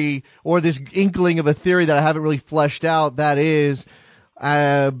theory or this inkling of a theory that I haven't really fleshed out. That is,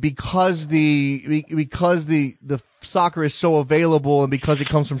 because the soccer is so available and because it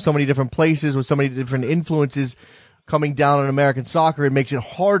comes from so many different places with so many different influences coming down on American soccer, it makes it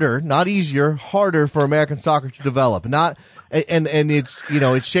harder, not easier, harder for American soccer to develop. And it's,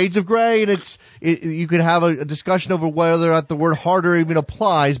 it's shades of gray, and you could have a discussion over whether or not the word harder even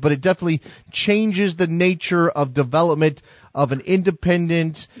applies, but it definitely changes the nature of development of an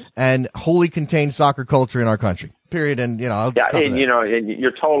independent and wholly contained soccer culture in our country. Period. And, I'll stop and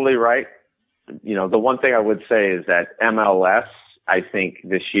you're totally right. The one thing I would say is that MLS, I think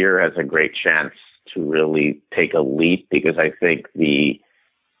this year has a great chance to really take a leap, because I think the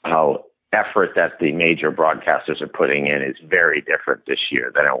effort that the major broadcasters are putting in is very different this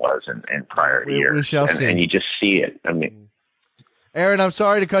year than it was in prior years. We shall see. And you just see it. Aaron, I'm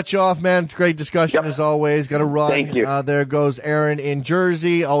sorry to cut you off, man. It's a great discussion as always. Got to run. Thank you. There goes Aaron in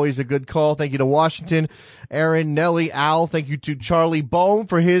Jersey. Always a good call. Thank you to Washington. Aaron, Nelly, Al. Thank you to Charlie Boehm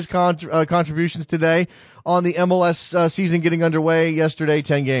for his contributions today on the MLS season getting underway yesterday.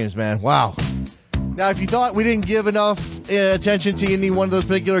 10 games, man. Wow. Now, if you thought we didn't give enough attention to any one of those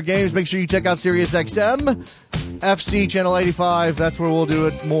particular games, make sure you check out SiriusXM, FC Channel 85. That's where we'll do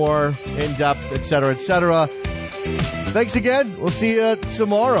it more in depth, et cetera, et cetera. Thanks again. We'll see you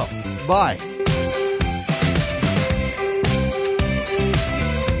tomorrow. Bye.